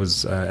originally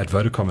was at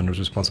Vodacom and was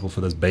responsible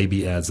for those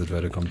baby ads that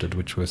Vodacom did,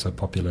 which were so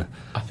popular.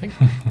 I think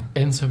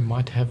Enzo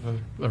might have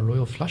a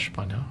royal flush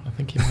by now. I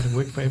think he might have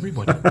worked for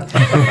everybody.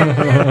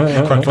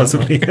 Quite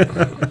possibly.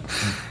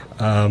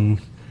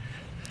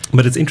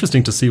 But it's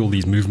interesting to see all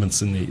these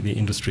movements in the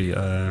industry.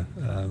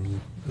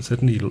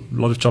 Certainly a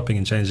lot of chopping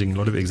and changing, a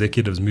lot of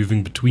executives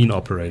moving between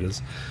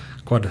operators.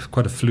 Quite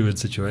a fluid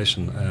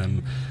situation.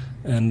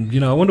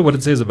 And I wonder what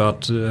it says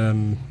about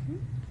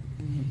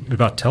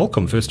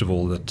Telkom, first of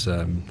all,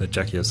 that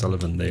Jackie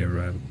O'Sullivan,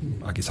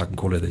 I guess I can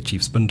call her their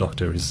chief spin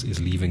doctor, is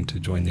leaving to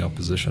join the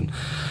opposition.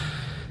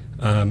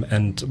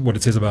 And what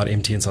it says about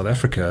MTN South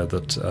Africa,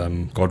 that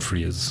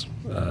Godfrey is,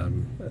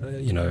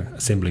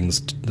 assembling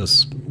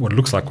this what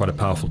looks like quite a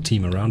powerful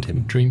team around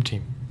him. Dream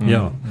team.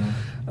 Yeah.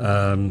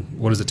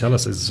 What does it tell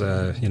us? Is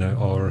are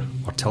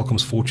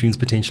Telkom's fortunes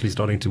potentially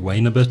starting to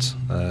wane a bit?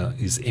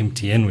 Is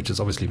MTN, which has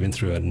obviously been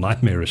through a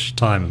nightmarish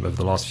time over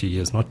the last few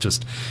years, not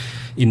just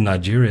in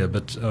Nigeria,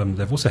 but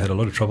they've also had a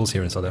lot of troubles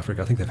here in South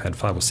Africa. I think they've had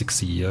 5 or 6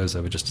 CEOs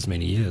over just as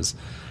many years.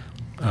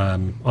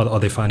 Are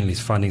they finally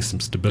finding some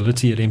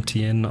stability at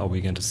MTN? Are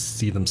we going to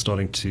see them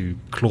starting to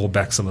claw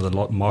back some of the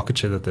market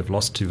share that they've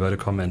lost to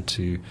Vodacom and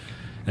to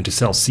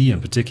Cell C in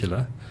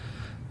particular?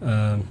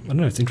 I don't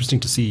know. It's interesting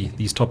to see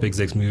these top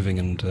execs moving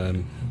and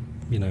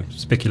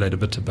speculate a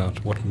bit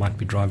about what might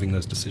be driving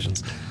those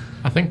decisions.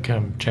 I think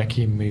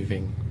Jackie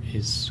moving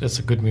it's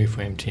a good move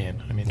for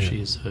MTN. I mean,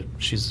 she's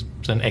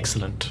an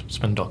excellent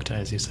spin doctor,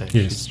 as you say.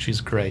 Yes.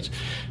 She's great,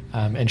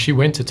 and she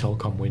went to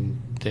Telkom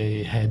when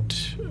they had.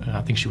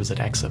 I think she was at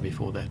AXA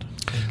before that.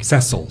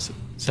 Sasol.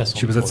 Sasol.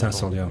 She was at before it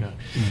Sasol,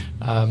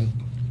 all, yeah.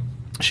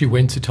 She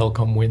went to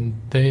Telkom when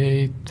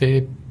their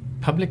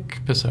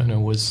public persona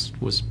was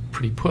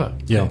pretty poor.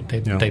 Yeah,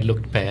 They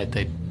looked bad.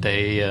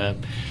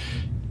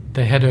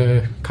 They had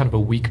a kind of a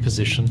weak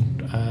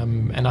position,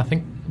 and I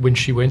think when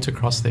she went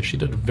across there, she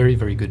did a very,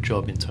 very good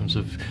job in terms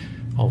of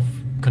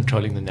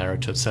controlling the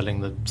narrative, selling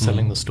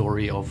the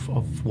story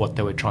of what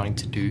they were trying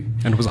to do.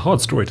 And it was a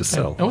hard story to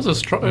sell. It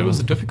was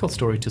a difficult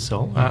story to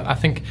sell. I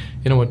think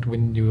what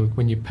when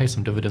you pay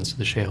some dividends to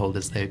the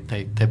shareholders, they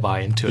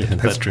buy into it. Yeah,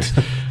 that's true.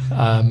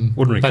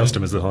 Ordinary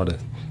customers are harder.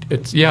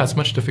 It's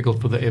much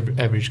difficult for the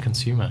average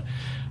consumer.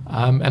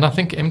 And I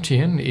think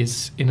MTN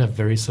is in a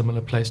very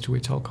similar place to where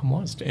Telkom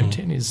was.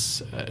 MTN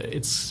is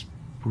it's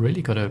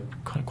really got a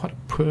quite a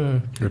poor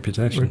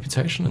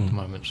reputation at the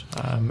moment.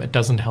 It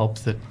doesn't help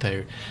that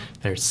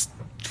there's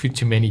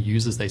too many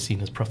users they're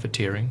seen as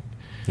profiteering.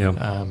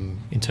 Yeah.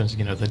 In terms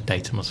of the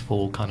data must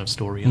fall kind of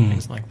story and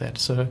things like that.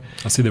 So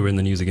I see they were in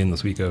the news again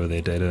this week over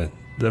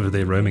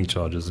their roaming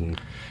charges and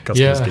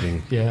customers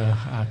getting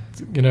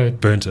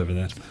burnt over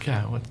that.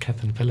 Yeah,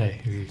 Catherine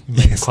Pillay, who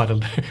made quite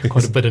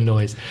a bit of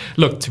noise.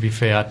 Look, to be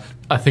fair,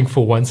 I think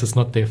for once it's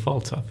not their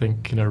fault. I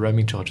think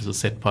roaming charges are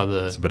set by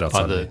the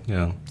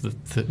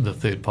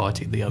third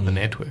party, the other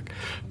network.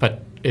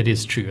 But it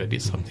is true. It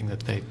is something that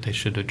they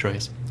should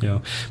address. Yeah,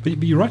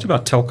 but you're right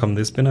about Telkom.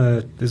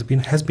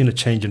 Has been a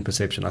change in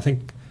perception. I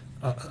think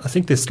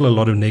there's still a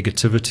lot of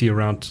negativity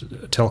around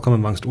Telkom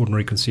amongst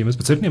ordinary consumers,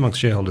 but certainly amongst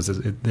shareholders,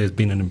 there's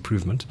been an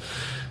improvement,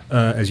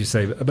 as you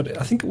say. But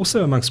I think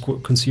also amongst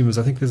consumers,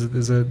 I think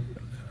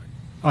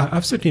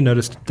I've certainly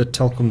noticed that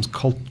Telkom's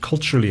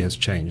culturally has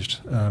changed.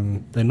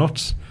 They're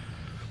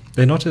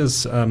not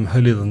as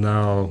holier than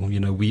thou,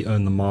 we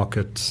own the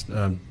market,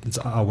 it's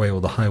our way or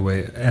the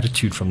highway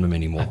attitude from them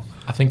anymore.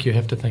 I think you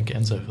have to thank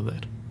Enzo for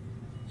that.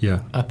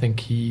 Yeah, I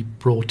think he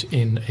brought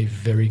in a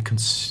very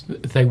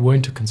they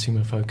weren't a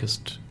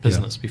consumer-focused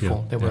business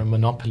before. They were a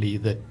monopoly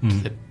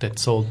that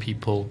sold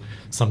people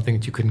something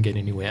that you couldn't get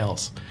anywhere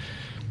else.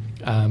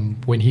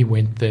 When he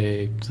went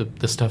there,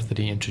 the stuff that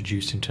he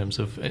introduced in terms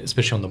of,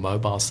 especially on the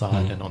mobile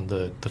side and on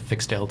the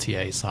fixed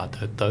LTA side,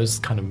 those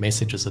kind of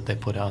messages that they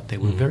put out, they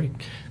were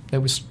they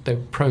were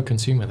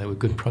pro-consumer. They were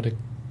good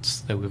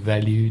products. They were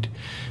valued.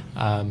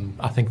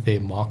 I think their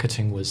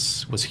marketing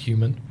was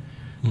human.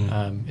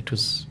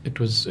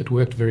 It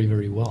worked very,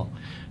 very well.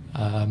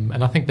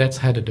 And I think that's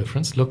had a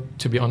difference. Look,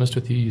 to be honest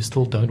with you, you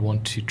still don't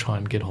want to try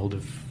and get hold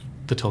of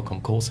the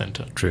Telkom call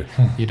center. True.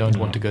 You don't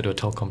want to go to a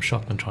Telkom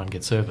shop and try and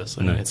get service.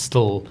 I mean, it's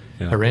still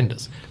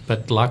horrendous.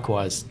 But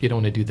likewise, you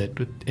don't want to do that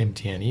with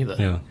MTN either.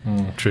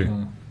 Yeah,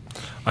 true.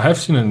 I have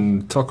seen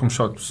in Telkom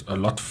shops a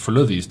lot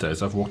fuller these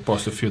days. I've walked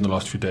past a few in the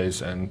last few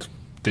days, and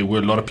there were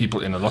a lot of people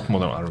in, a lot more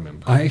than I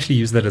remember. I actually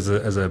use that as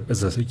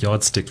a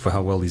yardstick for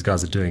how well these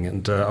guys are doing.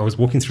 And I was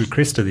walking through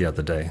Cresta the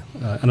other day,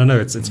 and I know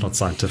it's not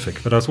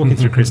scientific, but I was walking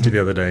through Cresta the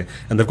other day,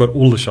 and they've got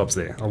all the shops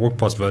there. I walked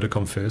past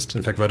Vodacom first.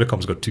 In fact,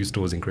 Vodacom's got 2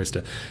 stores in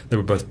Cresta. They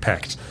were both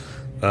packed.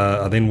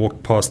 I then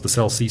walked past the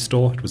Cell C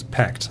store. It was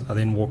packed. I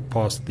then walked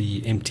past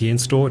the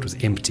MTN store. It was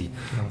empty.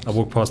 I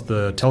walked past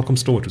the Telkom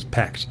store. It was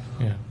packed.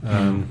 Yeah.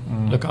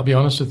 Look, I'll be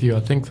honest with you. I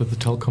think that the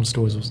Telkom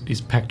store is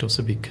packed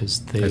also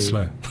because they're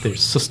slow. Their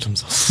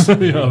systems are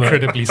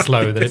incredibly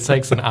slow. That it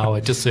takes an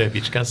hour to serve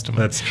each customer.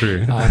 That's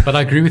true. But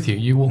I agree with you.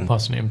 You walk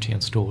past an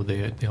MTN store,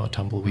 there are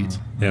tumbleweeds.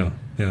 Yeah.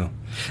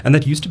 And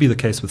that used to be the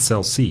case with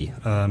Cell C.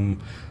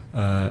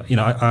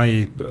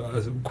 I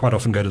quite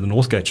often go to the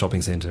Northgate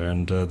shopping centre,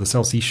 and the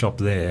Cell C shop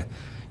there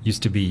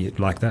used to be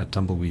like that,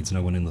 tumbleweeds,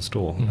 no one in the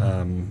store.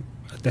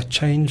 That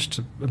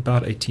changed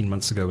about 18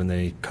 months ago when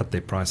they cut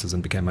their prices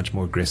and became much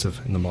more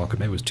aggressive in the market.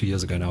 Maybe it was 2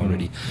 years ago now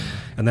already.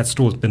 And that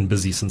store's been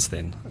busy since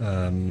then.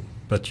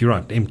 But you're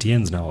right,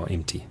 MTNs now are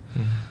empty.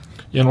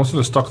 Yeah, and also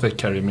the stock they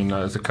carry. I mean,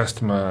 as a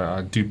customer,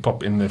 I do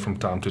pop in there from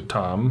time to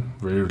time,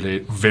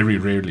 very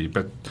rarely.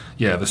 But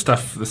yeah, the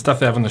stuff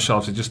they have on the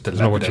shelves is just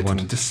dilapidated. Not what you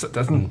want. It just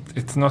doesn't.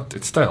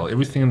 It's stale.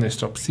 Everything in their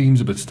shop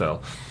seems a bit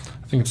stale.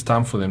 I think it's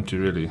time for them to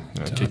really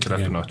kick it up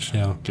a notch.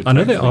 Yeah, I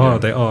know they are.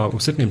 Well,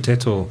 certainly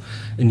Mteto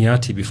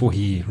Inyati, before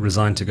he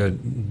resigned to go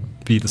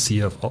be the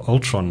CEO of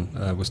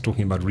Ultron, was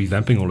talking about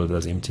revamping all of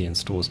those MTN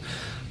stores.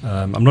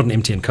 I'm not an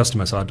MTN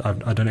customer, so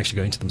I don't actually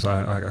go into them, so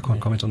I can't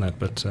comment on that.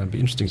 But it'd be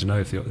interesting to know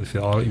if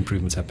there are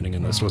improvements happening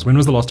in those stores. When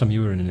was the last time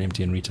you were in an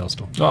MTN retail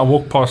store? No, I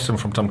walk past them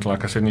from time to time,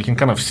 like I said, and you can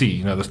kind of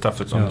see, the stuff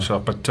that's on the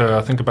shop. But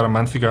I think about a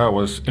month ago, I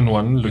was in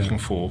one looking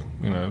for,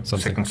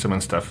 second SIM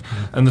and stuff,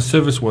 and the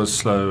service was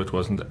slow. It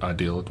wasn't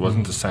ideal. It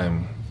wasn't the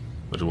same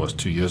that it was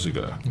 2 years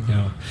ago.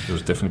 Yeah, there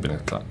was definitely been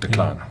a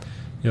decline.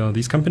 Yeah,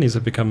 these companies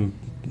have become.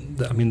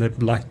 I mean,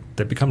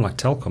 they've become like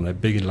Telkom. They're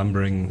big and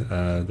lumbering.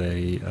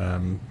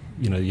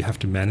 You have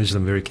to manage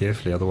them very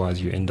carefully,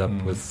 otherwise you end up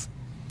with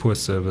poor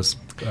service.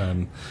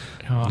 I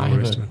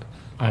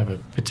have a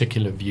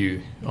particular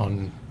view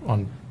on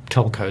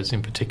telcos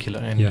in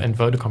particular, and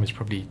Vodacom is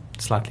probably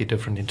slightly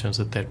different in terms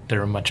of that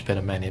they're much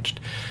better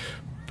managed.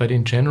 But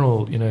in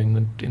general, in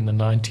the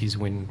 90s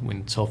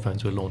when cell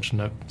phones were launched,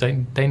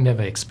 they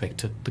never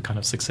expected the kind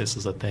of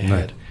successes that they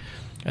had,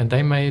 and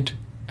they made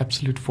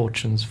absolute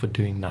fortunes for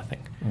doing nothing.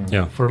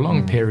 Yeah. For a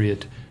long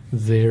period,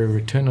 their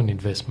return on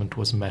investment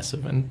was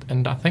massive,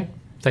 and I think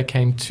they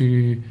came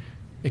to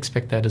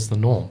expect that as the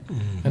norm,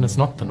 and it's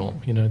not the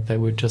norm. They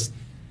were just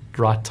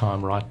right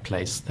time, right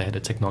place. They had a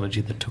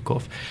technology that took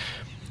off,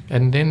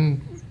 and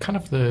then kind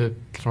of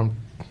from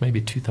maybe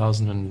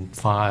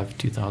 2005,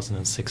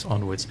 2006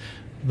 onwards,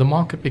 the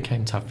market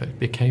became tougher, it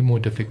became more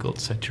difficult,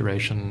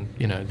 saturation,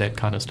 that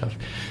kind of stuff,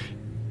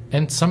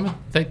 and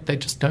they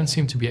just don't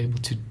seem to be able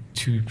to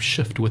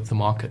shift with the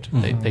market.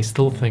 They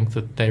still think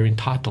that they're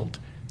entitled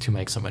to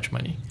make so much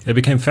money. They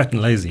became fat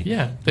and lazy.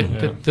 Yeah,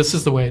 this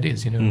is the way it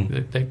is.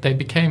 They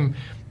became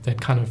that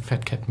kind of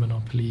fat cat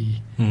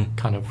monopoly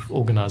kind of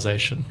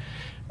organization,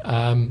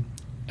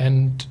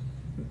 and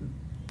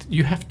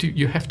you have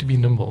to be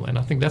nimble. And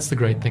I think that's the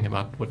great thing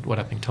about what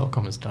I think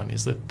Telkom has done,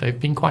 is that they've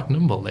been quite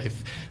nimble.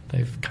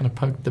 They've kind of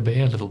poked the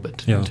bear a little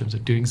bit in terms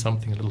of doing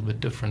something a little bit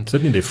different.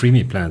 Certainly, their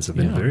freebie plans have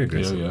been very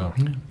aggressive.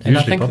 And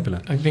Hugely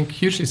popular. I think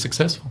hugely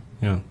successful.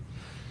 Yeah.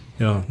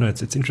 No,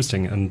 it's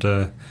interesting, and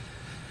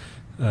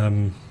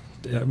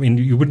I mean,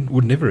 you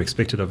would never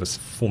expect it of a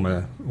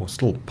former or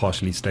still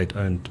partially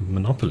state-owned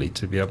monopoly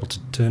to be able to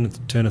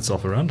turn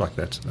itself around like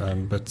that.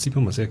 But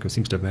Sipho Maseko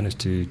seems to have managed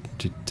to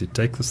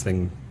take this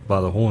thing by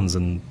the horns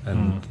and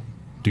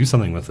do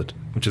something with it,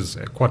 which is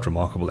quite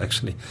remarkable,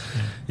 actually,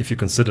 if you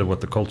consider what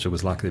the culture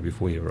was like there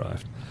before you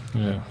arrived.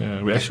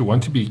 Yeah. We actually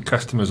want to be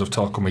customers of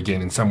Telkom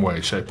again in some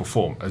way, shape, or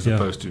form, as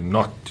opposed to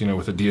not,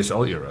 with the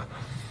DSL era.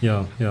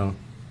 Yeah.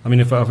 I mean,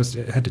 if I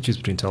had to choose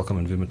between Telkom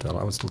and Vumatel,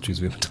 I would still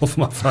choose Vumatel for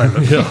my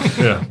fiber.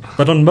 Yeah.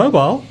 But on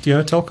mobile,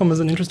 Telkom is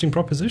an interesting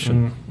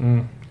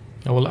proposition.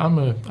 Yeah, well, I'm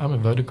a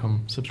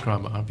Vodacom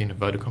subscriber. I've been a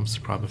Vodacom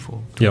subscriber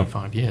for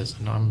 25 years,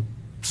 and I'm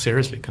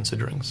seriously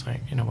considering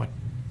saying, you know what,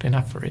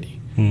 enough already.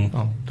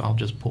 I'll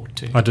just port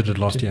to. I did it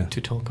last year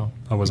to Telkom.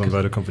 I was on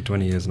Vodacom for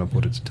 20 years, and I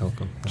ported to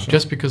Telkom.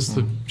 Just because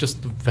the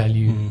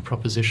value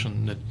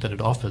proposition that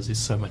it offers is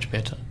so much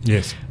better.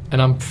 Yes.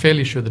 And I'm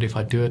fairly sure that if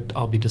I do it,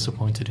 I'll be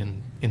disappointed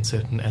in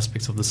certain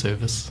aspects of the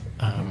service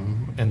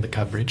and the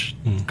coverage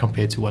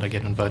compared to what I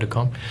get on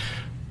Vodacom.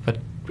 But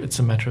it's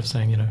a matter of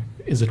saying,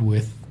 is it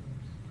worth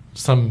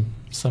some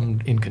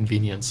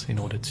inconvenience in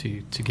order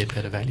to get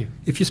better value?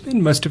 If you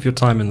spend most of your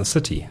time in the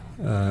city,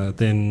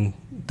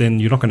 then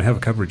you're not going to have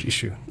a coverage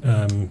issue.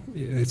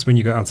 It's when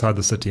you go outside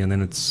the city and then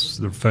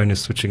the phone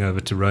is switching over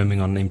to roaming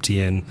on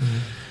MTN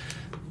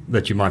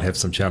that you might have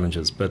some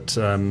challenges. But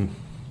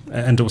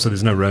and also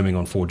there's no roaming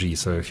on 4G,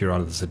 so if you're out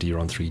of the city, you're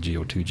on 3G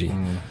or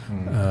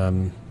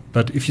 2G.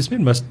 But if you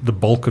spend the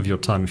bulk of your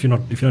time, if you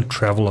don't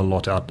travel a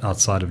lot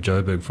outside of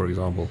Joburg, for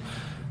example,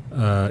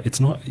 it's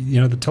not,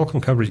 the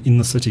Telkom coverage in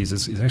the cities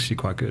is actually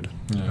quite good.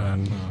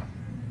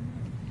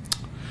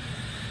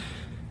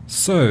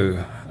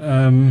 So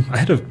I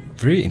had a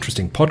very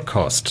interesting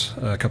podcast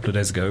a couple of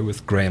days ago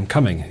with Graham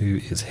Cumming,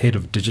 who is head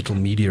of digital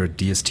media at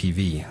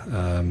DSTV.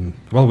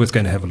 Well, we're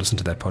going to have a listen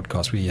to that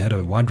podcast. We had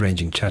a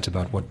wide-ranging chat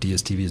about what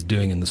DSTV is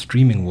doing in the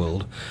streaming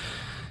world,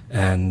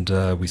 and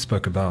we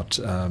spoke about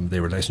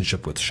their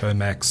relationship with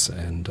Showmax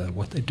and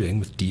what they're doing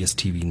with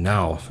DSTV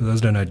Now. For those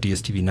who don't know,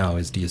 DSTV Now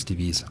is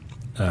DSTV's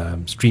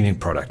streaming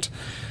product.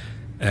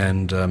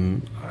 And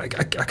I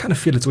kind of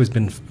feel it's always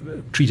been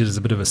treated as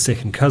a bit of a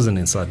second cousin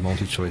inside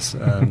MultiChoice.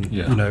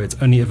 It's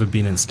only ever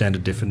been in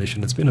standard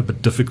definition. It's been a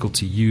bit difficult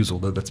to use,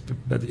 although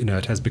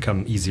it has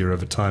become easier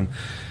over time.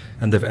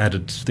 And they've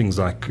added things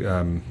like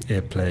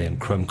AirPlay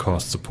and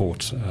Chromecast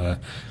support,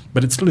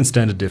 but it's still in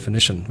standard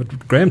definition.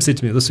 What Graham said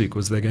to me this week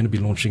was they're going to be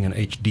launching an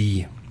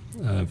HD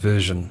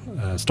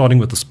version, starting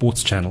with the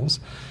sports channels,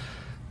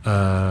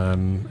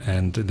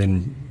 and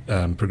then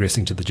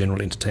progressing to the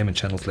general entertainment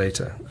channels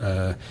later.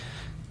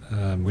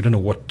 We don't know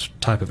what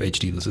type of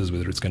HD this is,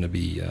 whether it's going to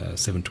be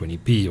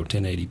 720p or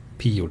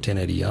 1080p or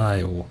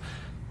 1080i or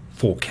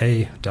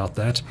 4K. Doubt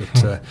that,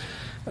 but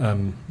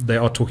they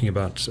are talking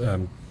about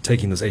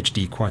taking this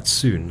HD quite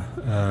soon.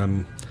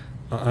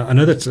 I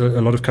know that a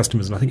lot of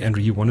customers, and I think,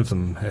 Andrew, you one of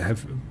them,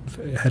 have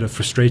had a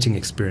frustrating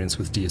experience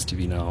with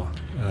DSTV Now.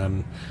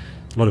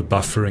 A lot of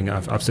buffering.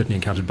 I've certainly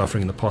encountered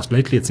buffering in the past.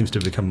 Lately, it seems to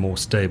have become more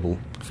stable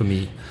for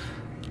me.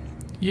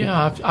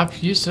 Yeah, I've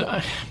used it.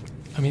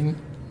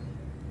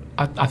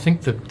 I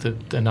think the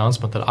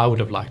announcement that I would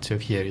have liked to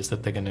have heard is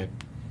that they're going to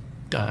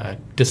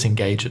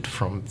disengage it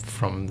from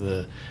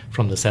the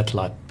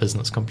satellite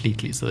business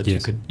completely, so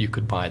that you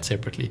could buy it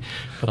separately.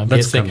 But I'm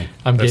guessing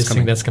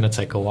that's going to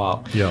take a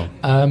while. Yeah.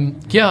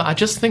 I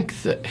just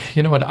think that,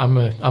 what, I'm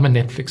a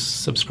Netflix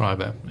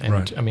subscriber, and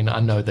right. I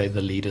know they're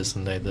the leaders,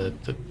 and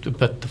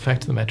but the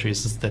fact of the matter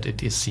is that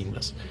it is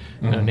seamless.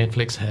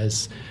 Netflix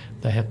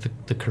have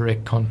the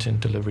correct content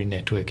delivery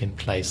network in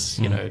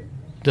place.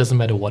 Doesn't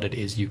matter what it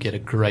is, you get a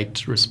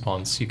great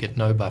response. You get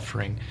no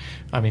buffering.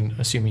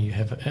 Assuming you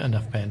have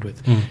enough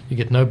bandwidth, you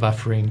get no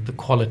buffering. The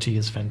quality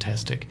is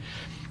fantastic,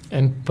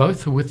 and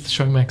both with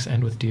Showmax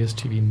and with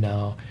DSTV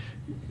Now,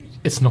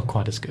 it's not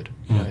quite as good.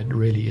 It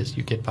really is.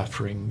 You get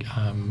buffering.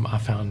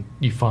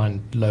 You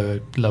find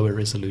lower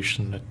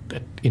resolution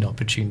at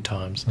inopportune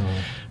times.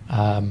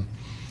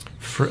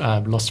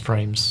 Lost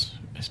frames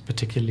It's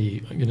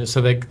particularly, so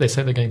they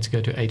say they're going to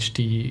go to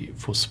HD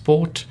for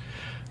sport.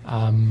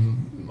 I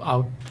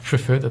would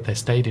prefer that they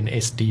stayed in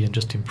SD and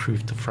just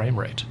improved the frame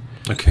rate.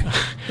 Okay.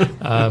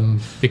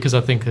 Because I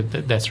think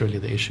that's really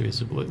the issue.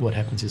 Is what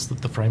happens is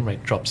that the frame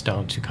rate drops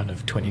down to kind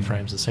of 20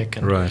 frames a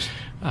second, Right.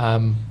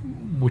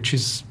 Which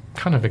is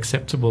kind of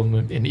acceptable,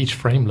 and each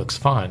frame looks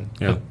fine.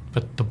 Yeah.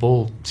 But the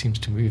ball seems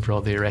to move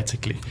rather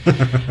erratically.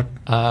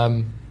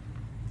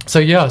 So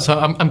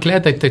I'm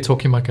glad that they're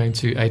talking about going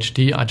to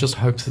HD. I just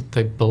hope that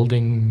they're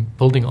building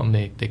on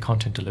their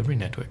content delivery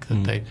network,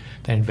 that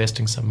they're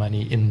investing some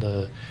money in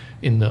the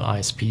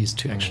ISPs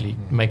to actually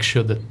make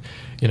sure that,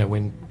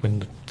 when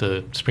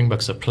the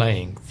Springboks are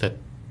playing, that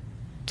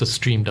the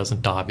stream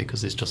doesn't die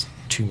because there's just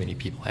too many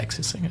people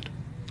accessing it.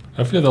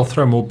 Hopefully they'll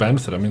throw more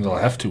bandwidth at it. I mean, they'll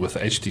have to with the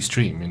HD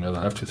stream. They'll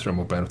have to throw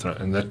more bandwidth at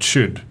it, and that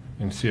should,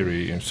 in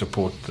theory,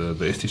 support the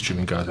SD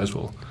streaming guys as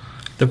well.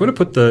 They've got to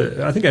put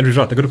I think Andrew's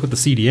right, they've got to put the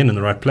CDN in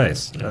the right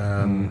place.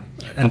 And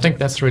I think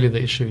that's really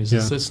the issue.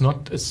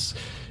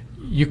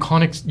 You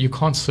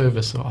can't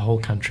service a whole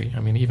country. I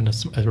mean, even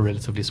a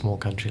relatively small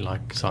country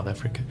like South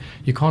Africa,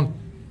 you can't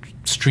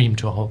stream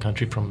to a whole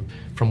country from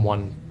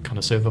one kind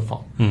of server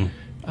farm.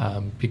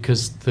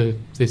 Because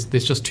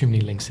there's just too many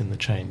links in the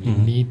chain. You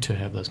need to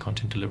have those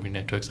content delivery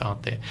networks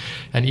out there.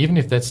 And even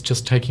if that's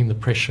just taking the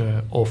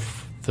pressure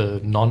off the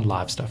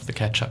non-live stuff, the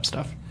catch-up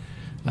stuff,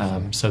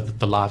 so that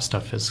the live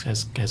stuff has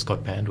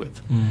got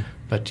bandwidth.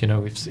 But,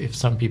 if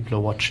some people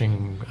are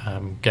watching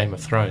Game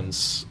of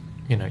Thrones,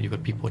 you've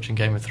got people watching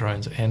Game of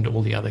Thrones and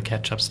all the other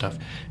catch-up stuff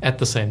at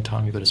the same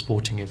time. You've got a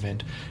sporting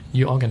event.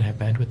 You are going to have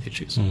bandwidth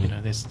issues.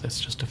 That's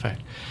just a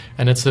fact.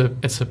 And it's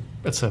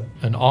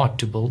an art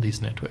to build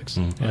these networks.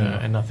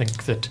 And I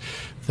think that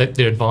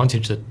the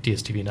advantage that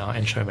DSTV Now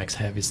and Showmax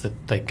have is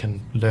that they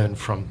can learn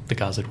from the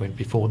guys that went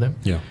before them.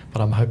 Yeah.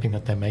 But I'm hoping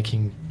that they're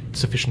making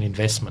sufficient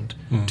investment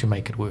to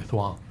make it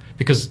worthwhile.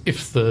 Because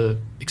if the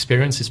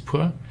experience is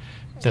poor,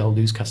 they'll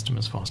lose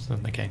customers faster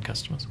than they gain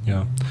customers.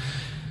 Yeah.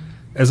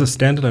 As a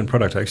standalone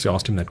product, I actually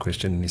asked him that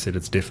question, and he said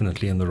it's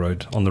definitely on the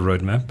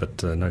roadmap,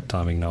 but no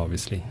timing now,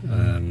 obviously.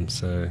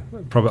 So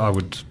probably I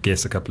would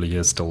guess a couple of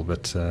years still,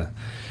 but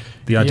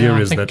the idea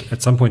is that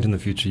at some point in the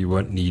future you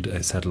won't need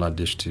a satellite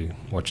dish to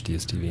watch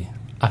DSTV.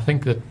 I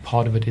think that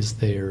part of it is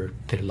their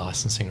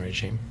licensing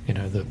regime,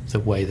 the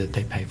way that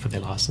they pay for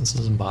their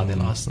licenses and buy their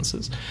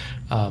licenses,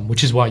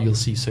 which is why you'll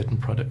see certain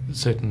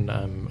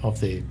of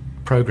their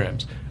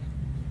programs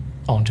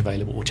aren't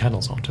available, or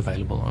channels aren't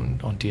available on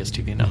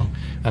DSTV Now.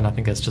 And I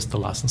think that's just the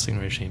licensing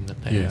regime that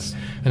they have.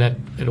 And that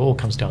it all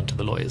comes down to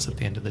the lawyers at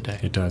the end of the day.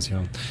 It does,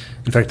 yeah.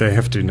 In fact, they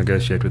have to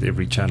negotiate with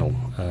every channel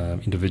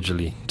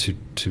individually to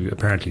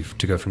apparently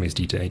to go from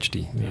SD to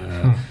HD.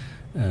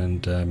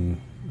 And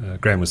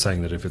Graham was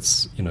saying that if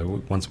it's,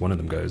 once one of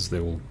them goes, they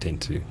all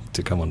tend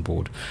to come on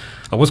board.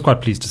 I was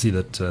quite pleased to see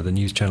that the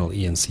news channel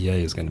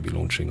ENCA is going to be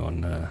launching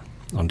on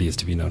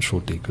DSTV Now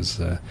shortly, because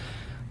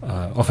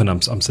often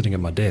I'm sitting at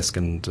my desk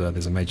and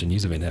there's a major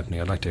news event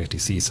happening. I'd like to actually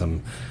see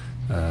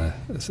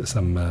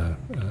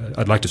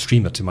I'd like to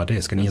stream it to my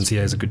desk, and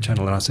ENCA is a good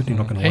channel, and I'm certainly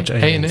not going to watch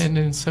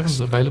ANN7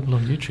 is available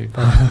on YouTube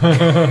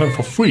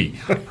for free.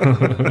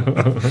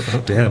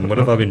 Damn, what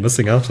have I been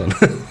missing out on?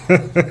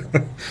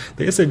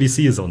 The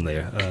SABC is on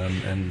there,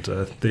 and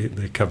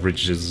their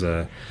coverage is,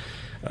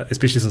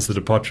 especially since the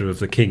departure of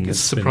the King, it's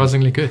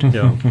surprisingly good.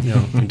 Yeah,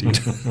 indeed.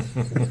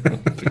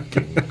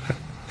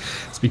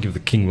 Speaking of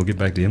the King, we'll get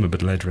back to him a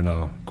bit later in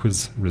our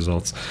quiz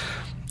results.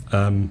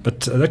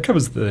 But that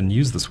covers the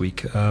news this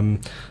week.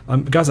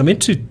 Guys, I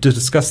meant to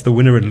discuss the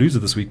winner and loser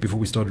this week before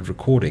we started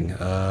recording,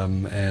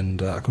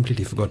 and I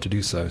completely forgot to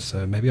do so.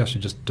 So maybe I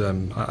should just...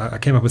 I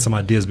came up with some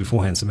ideas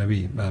beforehand, so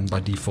maybe by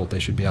default they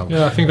should be out.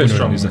 Yeah, I think they're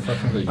strong.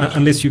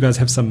 Unless you guys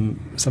have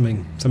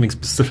something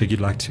specific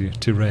you'd like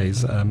to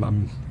raise.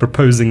 I'm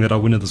proposing that our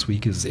winner this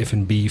week is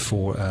FNB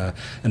for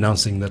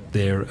announcing that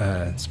their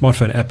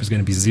smartphone app is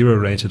going to be 0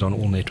 rated on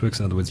all networks.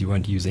 In other words, you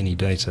won't use any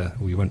data,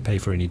 or you won't pay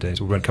for any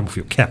data, or won't come off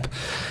your cap.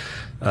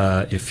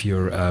 If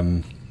you're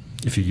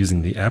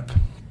using the app,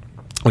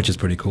 which is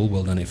pretty cool.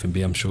 Well done,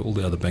 FNB. I'm sure all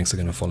the other banks are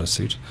going to follow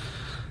suit.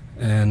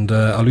 And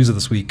our loser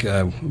this week,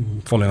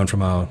 following on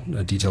from our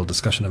detailed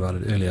discussion about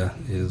it earlier,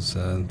 is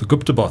the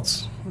Gupta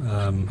bots.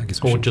 I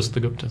guess just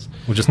the Guptas.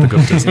 Or just the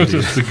Guptas, indeed.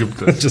 Just the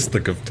Guptas. Just the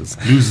Guptas.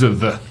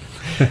 Loser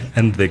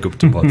and their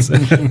Gupta bots.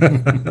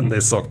 And their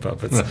sock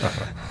puppets.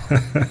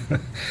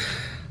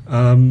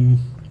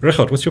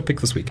 Regardt, what's your pick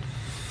this week?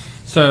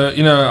 So,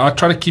 I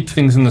try to keep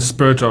things in the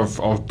spirit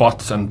of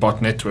bots and bot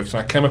networks.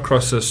 And I came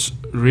across this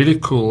really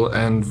cool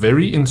and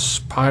very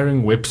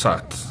inspiring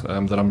website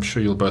that I'm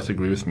sure you'll both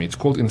agree with me. It's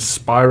called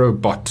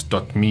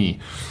inspirobot.me.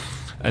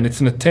 And it's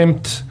an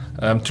attempt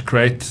to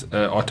create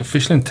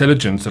artificial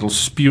intelligence that will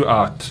spew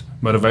out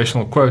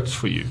motivational quotes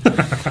for you.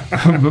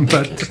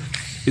 But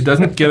it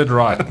doesn't get it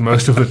right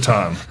most of the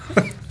time.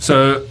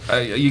 So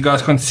you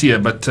guys can't see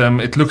it, but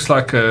it looks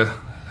like a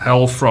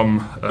hell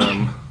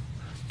from...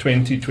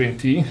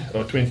 2020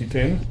 or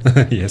 2010.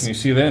 Yes. Can you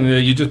see that?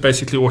 And you just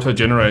basically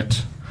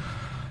auto-generate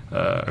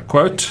a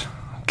quote,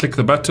 click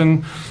the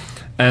button,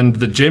 And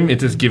the gem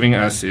it is giving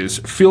us is,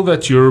 feel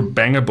that you're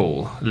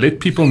bangable. Let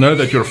people know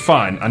that you're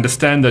fine.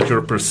 Understand that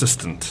you're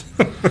persistent.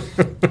 I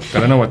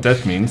don't know what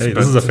that means. Hey,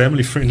 this is a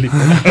family-friendly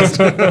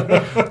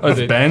podcast. Oh, it's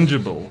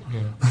bangeable.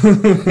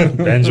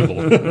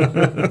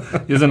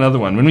 Bangeable. Here's another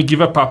one. When we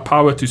give up our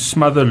power to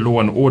smother law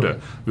and order,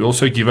 we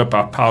also give up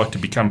our power to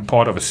become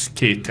part of a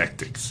scare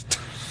tactics.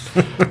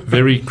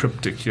 Very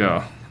cryptic,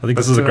 yeah. I think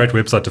this is a great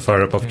website to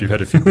fire up after you've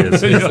had a few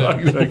beers. Yeah,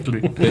 exactly.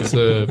 There's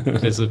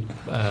a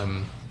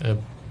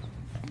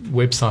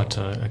website,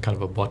 a kind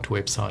of a bot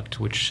website,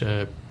 which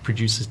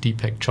produces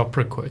Deepak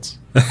Chopra quotes,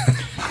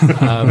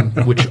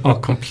 which are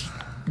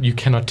you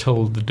cannot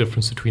tell the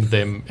difference between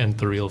them and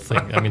the real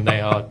thing. I mean,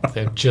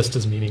 they're just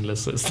as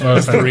meaningless as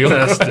the real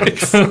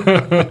quotes.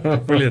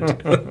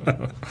 Brilliant.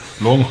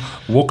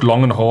 Walk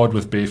long and hard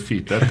with bare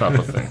feet, that type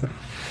of thing.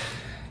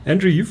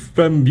 Andrew, you've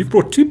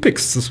brought 2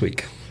 picks this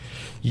week.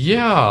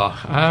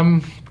 Yeah.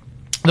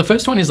 The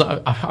first one is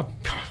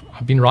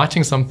I've been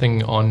writing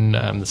something on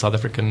the South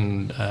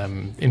African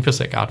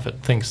InfoSec outfit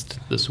Thinkst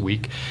this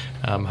week.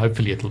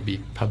 Hopefully it'll be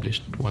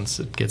published once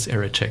it gets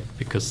error checked,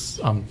 because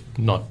I'm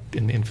not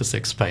in the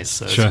InfoSec space,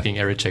 so Sure. It's being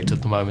error checked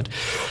at the moment.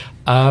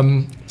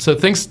 So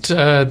Thinkst,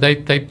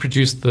 they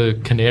produced the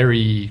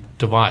Canary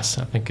device.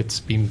 I think it's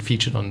been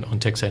featured on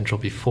Tech Central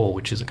before,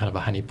 which is a kind of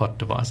a honeypot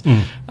device.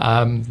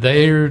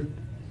 They're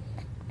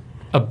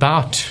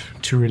about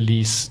to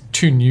release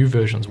 2 new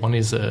versions. One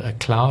is a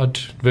cloud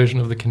version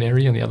of the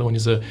Canary, and the other one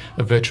is a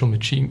virtual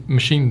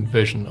machine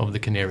version of the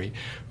Canary,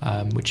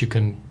 which you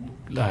can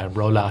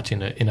roll out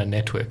in a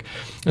network.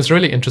 It's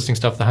really interesting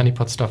stuff. The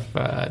honeypot stuff,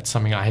 it's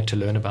something I had to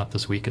learn about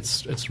this week.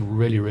 It's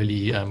really,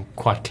 really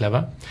quite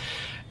clever.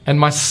 And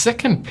my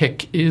second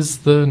pick is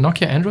the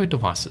Nokia Android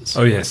devices.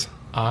 Oh, yes.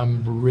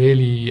 I'm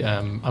really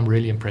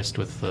impressed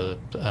with the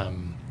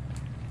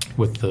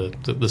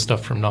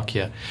stuff from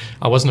Nokia.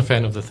 I wasn't a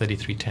fan of the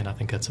 3310. I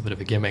think that's a bit of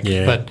a gimmick.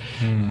 Yeah.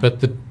 But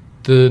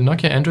the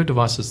Nokia Android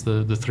devices,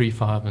 the 3,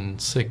 5, and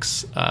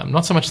 6,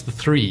 not so much the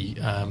 3,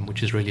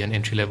 which is really an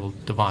entry-level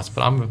device,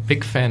 but I'm a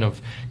big fan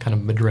of kind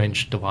of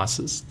mid-range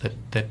devices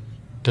that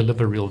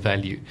deliver real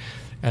value.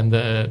 And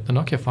the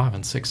Nokia 5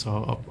 and 6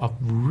 are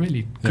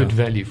really good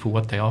value for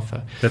what they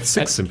offer. That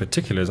 6 in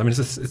particular, I mean,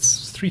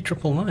 it's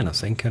 3,999, I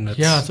think. And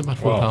it's about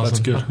 4,000. that's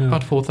good.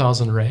 About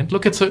 4,000 rand.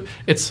 Look, it's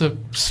a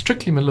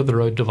strictly middle of the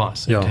road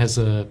device. It has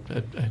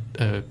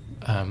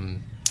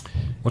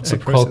what's the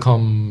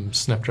Qualcomm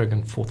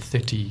Snapdragon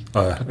 430.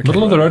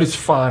 Middle of the road is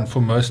fine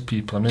for most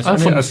people. I mean,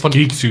 it's only us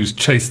geeks who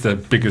chase the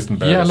biggest and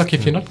baddest. Yeah, look,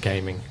 if you're not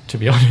gaming, to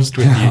be honest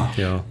with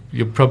you,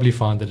 you'll probably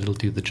find that it'll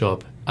do the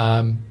job.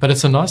 But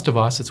it's a nice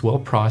device. It's well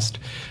priced.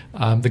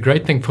 The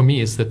great thing for me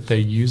is that they're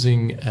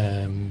using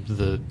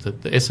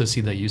the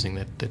SoC they're using,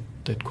 that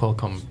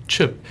Qualcomm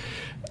chip,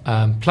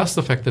 plus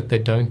the fact that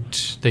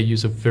they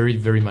use a very,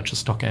 very much a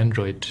stock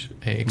Android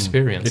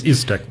experience. It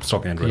is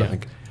stock Android, I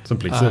think.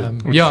 Simply said.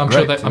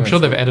 I'm sure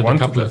they've added a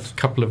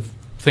couple of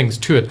things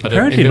to it, but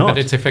Apparently not. But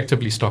it's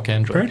effectively stock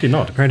Android. Apparently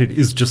not. Apparently it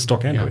is just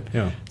stock Android.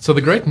 Yeah. So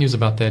the great news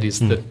about that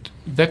is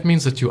that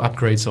means that your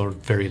upgrades are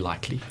very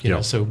likely. You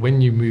know, so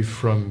when you move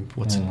from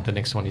the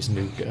next one is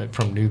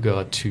from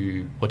Nougat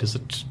to what is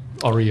it?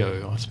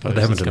 Oreo, I suppose.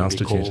 They haven't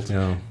announced it yet.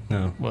 Yeah.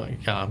 Well,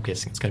 yeah, I'm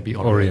guessing it's going to be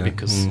Oreo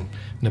because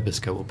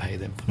Nabisco will pay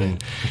them for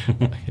that.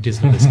 It is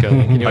Nabisco.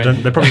 Anyway.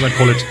 They probably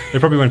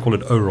won't call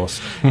it Oros.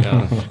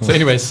 Yeah. So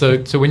anyway, so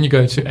when you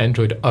go to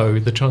Android O,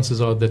 the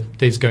chances are that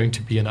there's going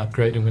to be an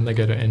upgrade, and when they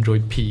go to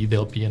Android P,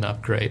 there'll be an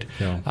upgrade.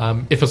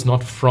 Yeah. If it's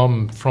not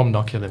from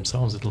Nokia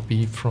themselves, it'll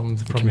be from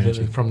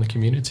the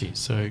community.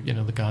 So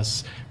the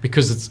guys,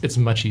 because it's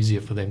much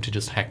easier for them to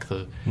just hack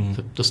the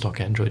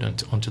stock Android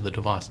onto the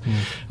device.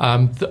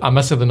 I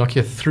must say the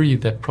Nokia 3,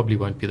 that probably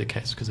won't be the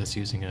case because that's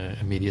using a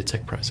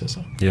MediaTek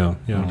processor. Yeah.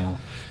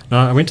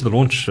 Now, I went to the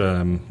launch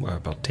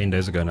about 10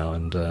 days ago now,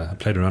 and I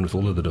played around with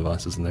all of the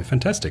devices, and they're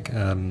fantastic.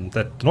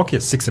 That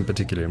Nokia 6 in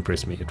particular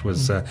impressed me. It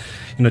was,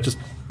 just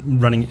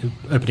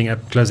opening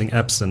app, closing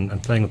apps,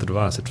 and playing with the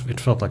device. It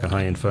felt like a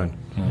high-end phone.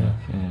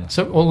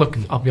 So, look,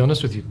 I'll be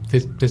honest with you.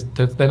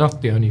 They're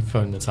not the only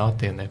phone that's out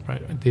there in that.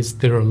 Right?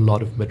 There are a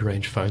lot of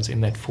mid-range phones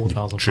in that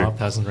 4,000,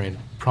 5,000 rand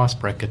price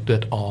bracket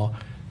that are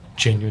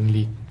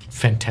genuinely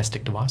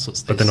fantastic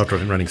devices. But they're not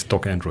running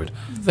stock Android.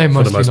 They're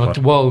mostly not.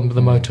 Well, the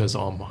Motos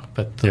are,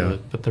 but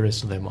the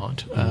rest of them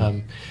aren't.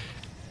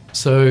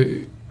 So,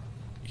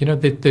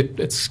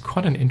 it's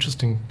quite an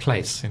interesting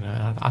place.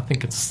 I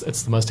think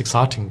it's the most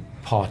exciting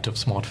part of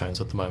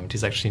smartphones at the moment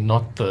is actually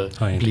not the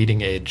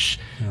bleeding edge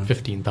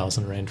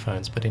 15,000 rand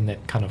phones, but in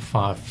that kind of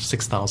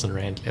 5,000-6,000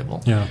 rand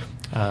level.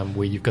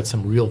 Where you've got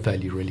some real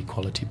value, really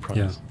quality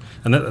products. Yeah.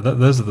 And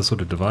those are the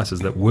sort of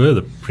devices that were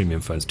the premium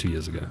phones 2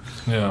 years ago,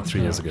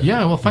 3 years ago.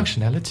 Yeah, well,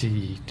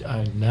 functionality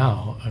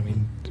now, I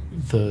mean,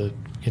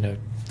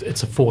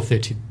 it's a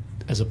 430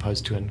 as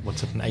opposed to an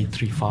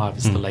 835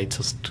 is the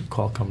latest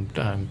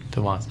Qualcomm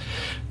device.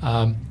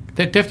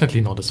 they're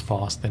definitely not as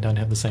fast. They don't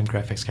have the same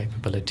graphics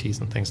capabilities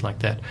and things like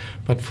that.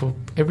 But for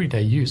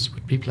everyday use,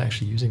 what people are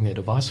actually using their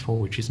device for,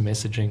 which is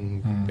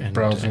messaging and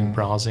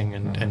browsing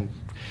and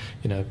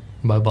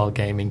mobile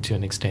gaming to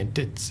an extent,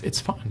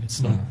 it's fine.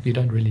 It's not. You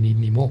don't really need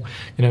any more.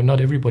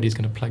 Not everybody's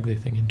going to plug their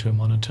thing into a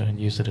monitor and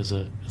use it as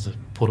a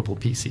portable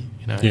PC.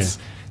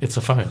 It's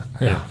a phone.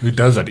 Yeah. Who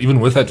does that? Even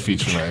with that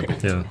feature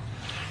enabled. Yeah.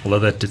 Although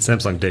that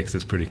Samsung DeX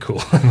is pretty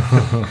cool.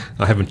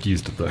 I haven't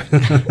used it though.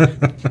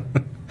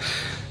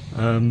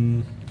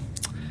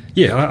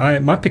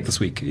 My pick this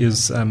week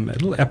is a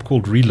little app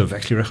called Relive.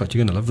 Actually, Regardt,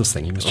 you're going to love this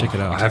thing. You must check it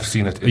out. I have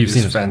seen it. You've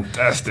seen it?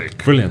 Fantastic.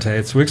 Brilliant. Hey?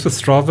 It works with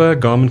Strava,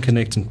 Garmin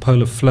Connect, and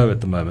Polar Flow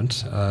at the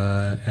moment.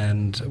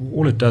 And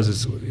all it does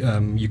is I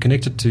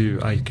connected to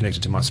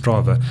my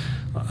Strava.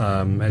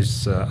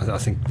 As I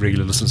think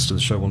regular listeners to the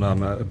show will know,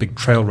 I'm a big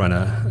trail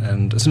runner.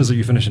 And as soon as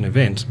you finish an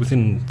event,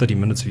 within 30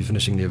 minutes of you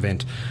finishing the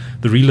event,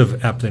 the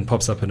Relive app then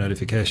pops up a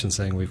notification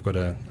saying we've got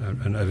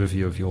an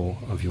overview of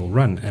your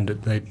run. And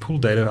they pull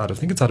data out, I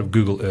think it's out of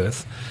Google Earth.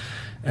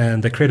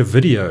 And they create a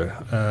video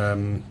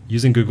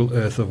using Google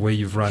Earth of where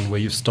you've run, where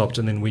you've stopped,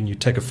 and then when you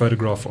take a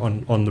photograph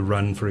on the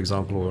run, for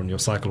example, or on your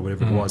cycle or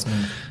whatever it was,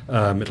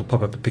 it'll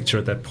pop up a picture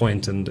at that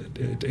point, and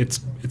it's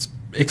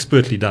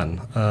expertly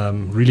done.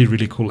 Really,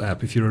 really cool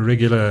app. If you're a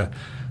regular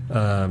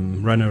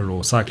runner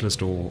or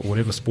cyclist or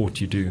whatever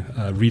sport you do,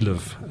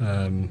 Relive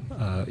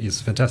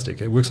is fantastic.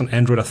 It works on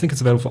Android. I think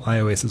it's available for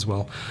iOS as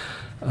well.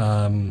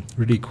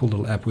 Really cool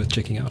little app worth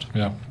checking out.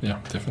 Yeah,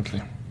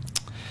 definitely.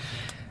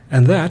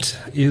 And that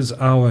is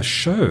our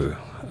show.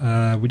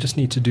 We just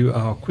need to do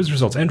our quiz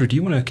results. Andrew, do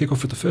you want to kick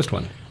off with the first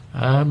one?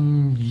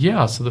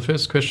 So the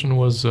first question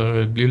was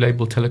Blue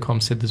Label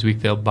Telecom said this week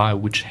they'll buy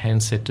which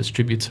handset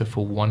distributor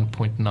for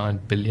 1.9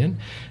 billion?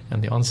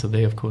 And the answer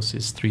there, of course,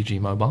 is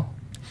 3G Mobile.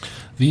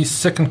 The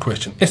second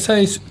question.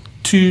 SA's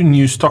 2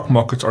 new stock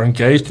markets are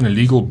engaged in a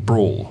legal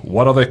brawl.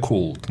 What are they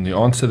called? And the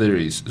answer there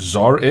is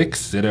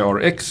ZARX,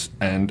 ZARX,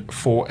 and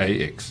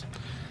 4AX.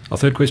 Our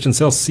third question,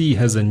 Cell C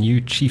has a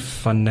new chief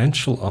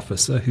financial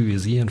officer. Who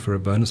is he? And for a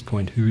bonus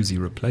point, who is he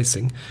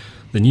replacing?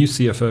 The new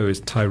CFO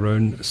is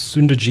Tyrone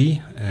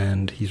Sundaji,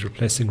 and he's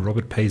replacing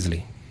Robert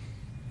Paisley.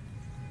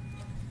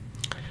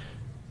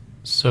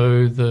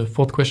 So the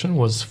fourth question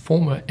was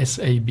former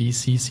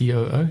SABC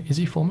COO. Is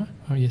he former?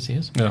 Oh, yes, he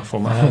is. Yeah,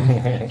 former.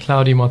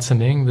 Claudia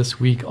Motsaneng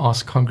this week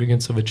asked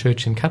congregants of a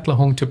church in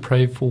Katlehong to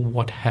pray for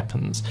what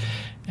happens.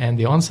 And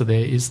the answer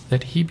there is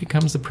that he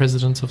becomes the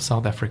president of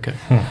South Africa.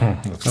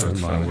 That's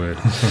my word.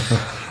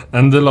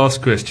 And the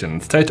last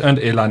question. State-owned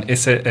airline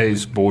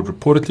SAA's board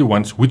reportedly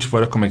wants which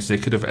Vodacom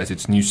executive as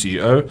its new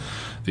CEO?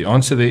 The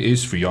answer there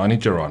is Vuyani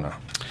Jarana.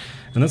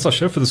 And that's our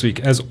show for this week.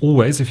 As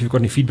always, if you've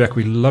got any feedback,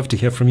 we'd love to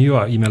hear from you.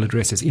 Our email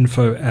address is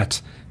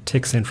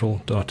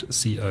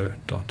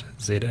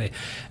info@techcentral.co.za.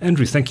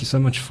 Andrew, thank you so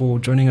much for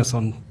joining us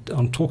on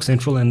Talk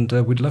Central, and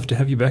we'd love to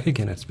have you back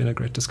again. It's been a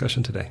great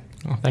discussion today.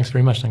 Thanks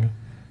very much, Tango.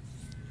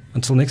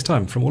 Until next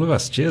time, from all of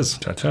us, cheers.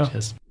 Ciao, ciao.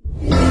 Cheers.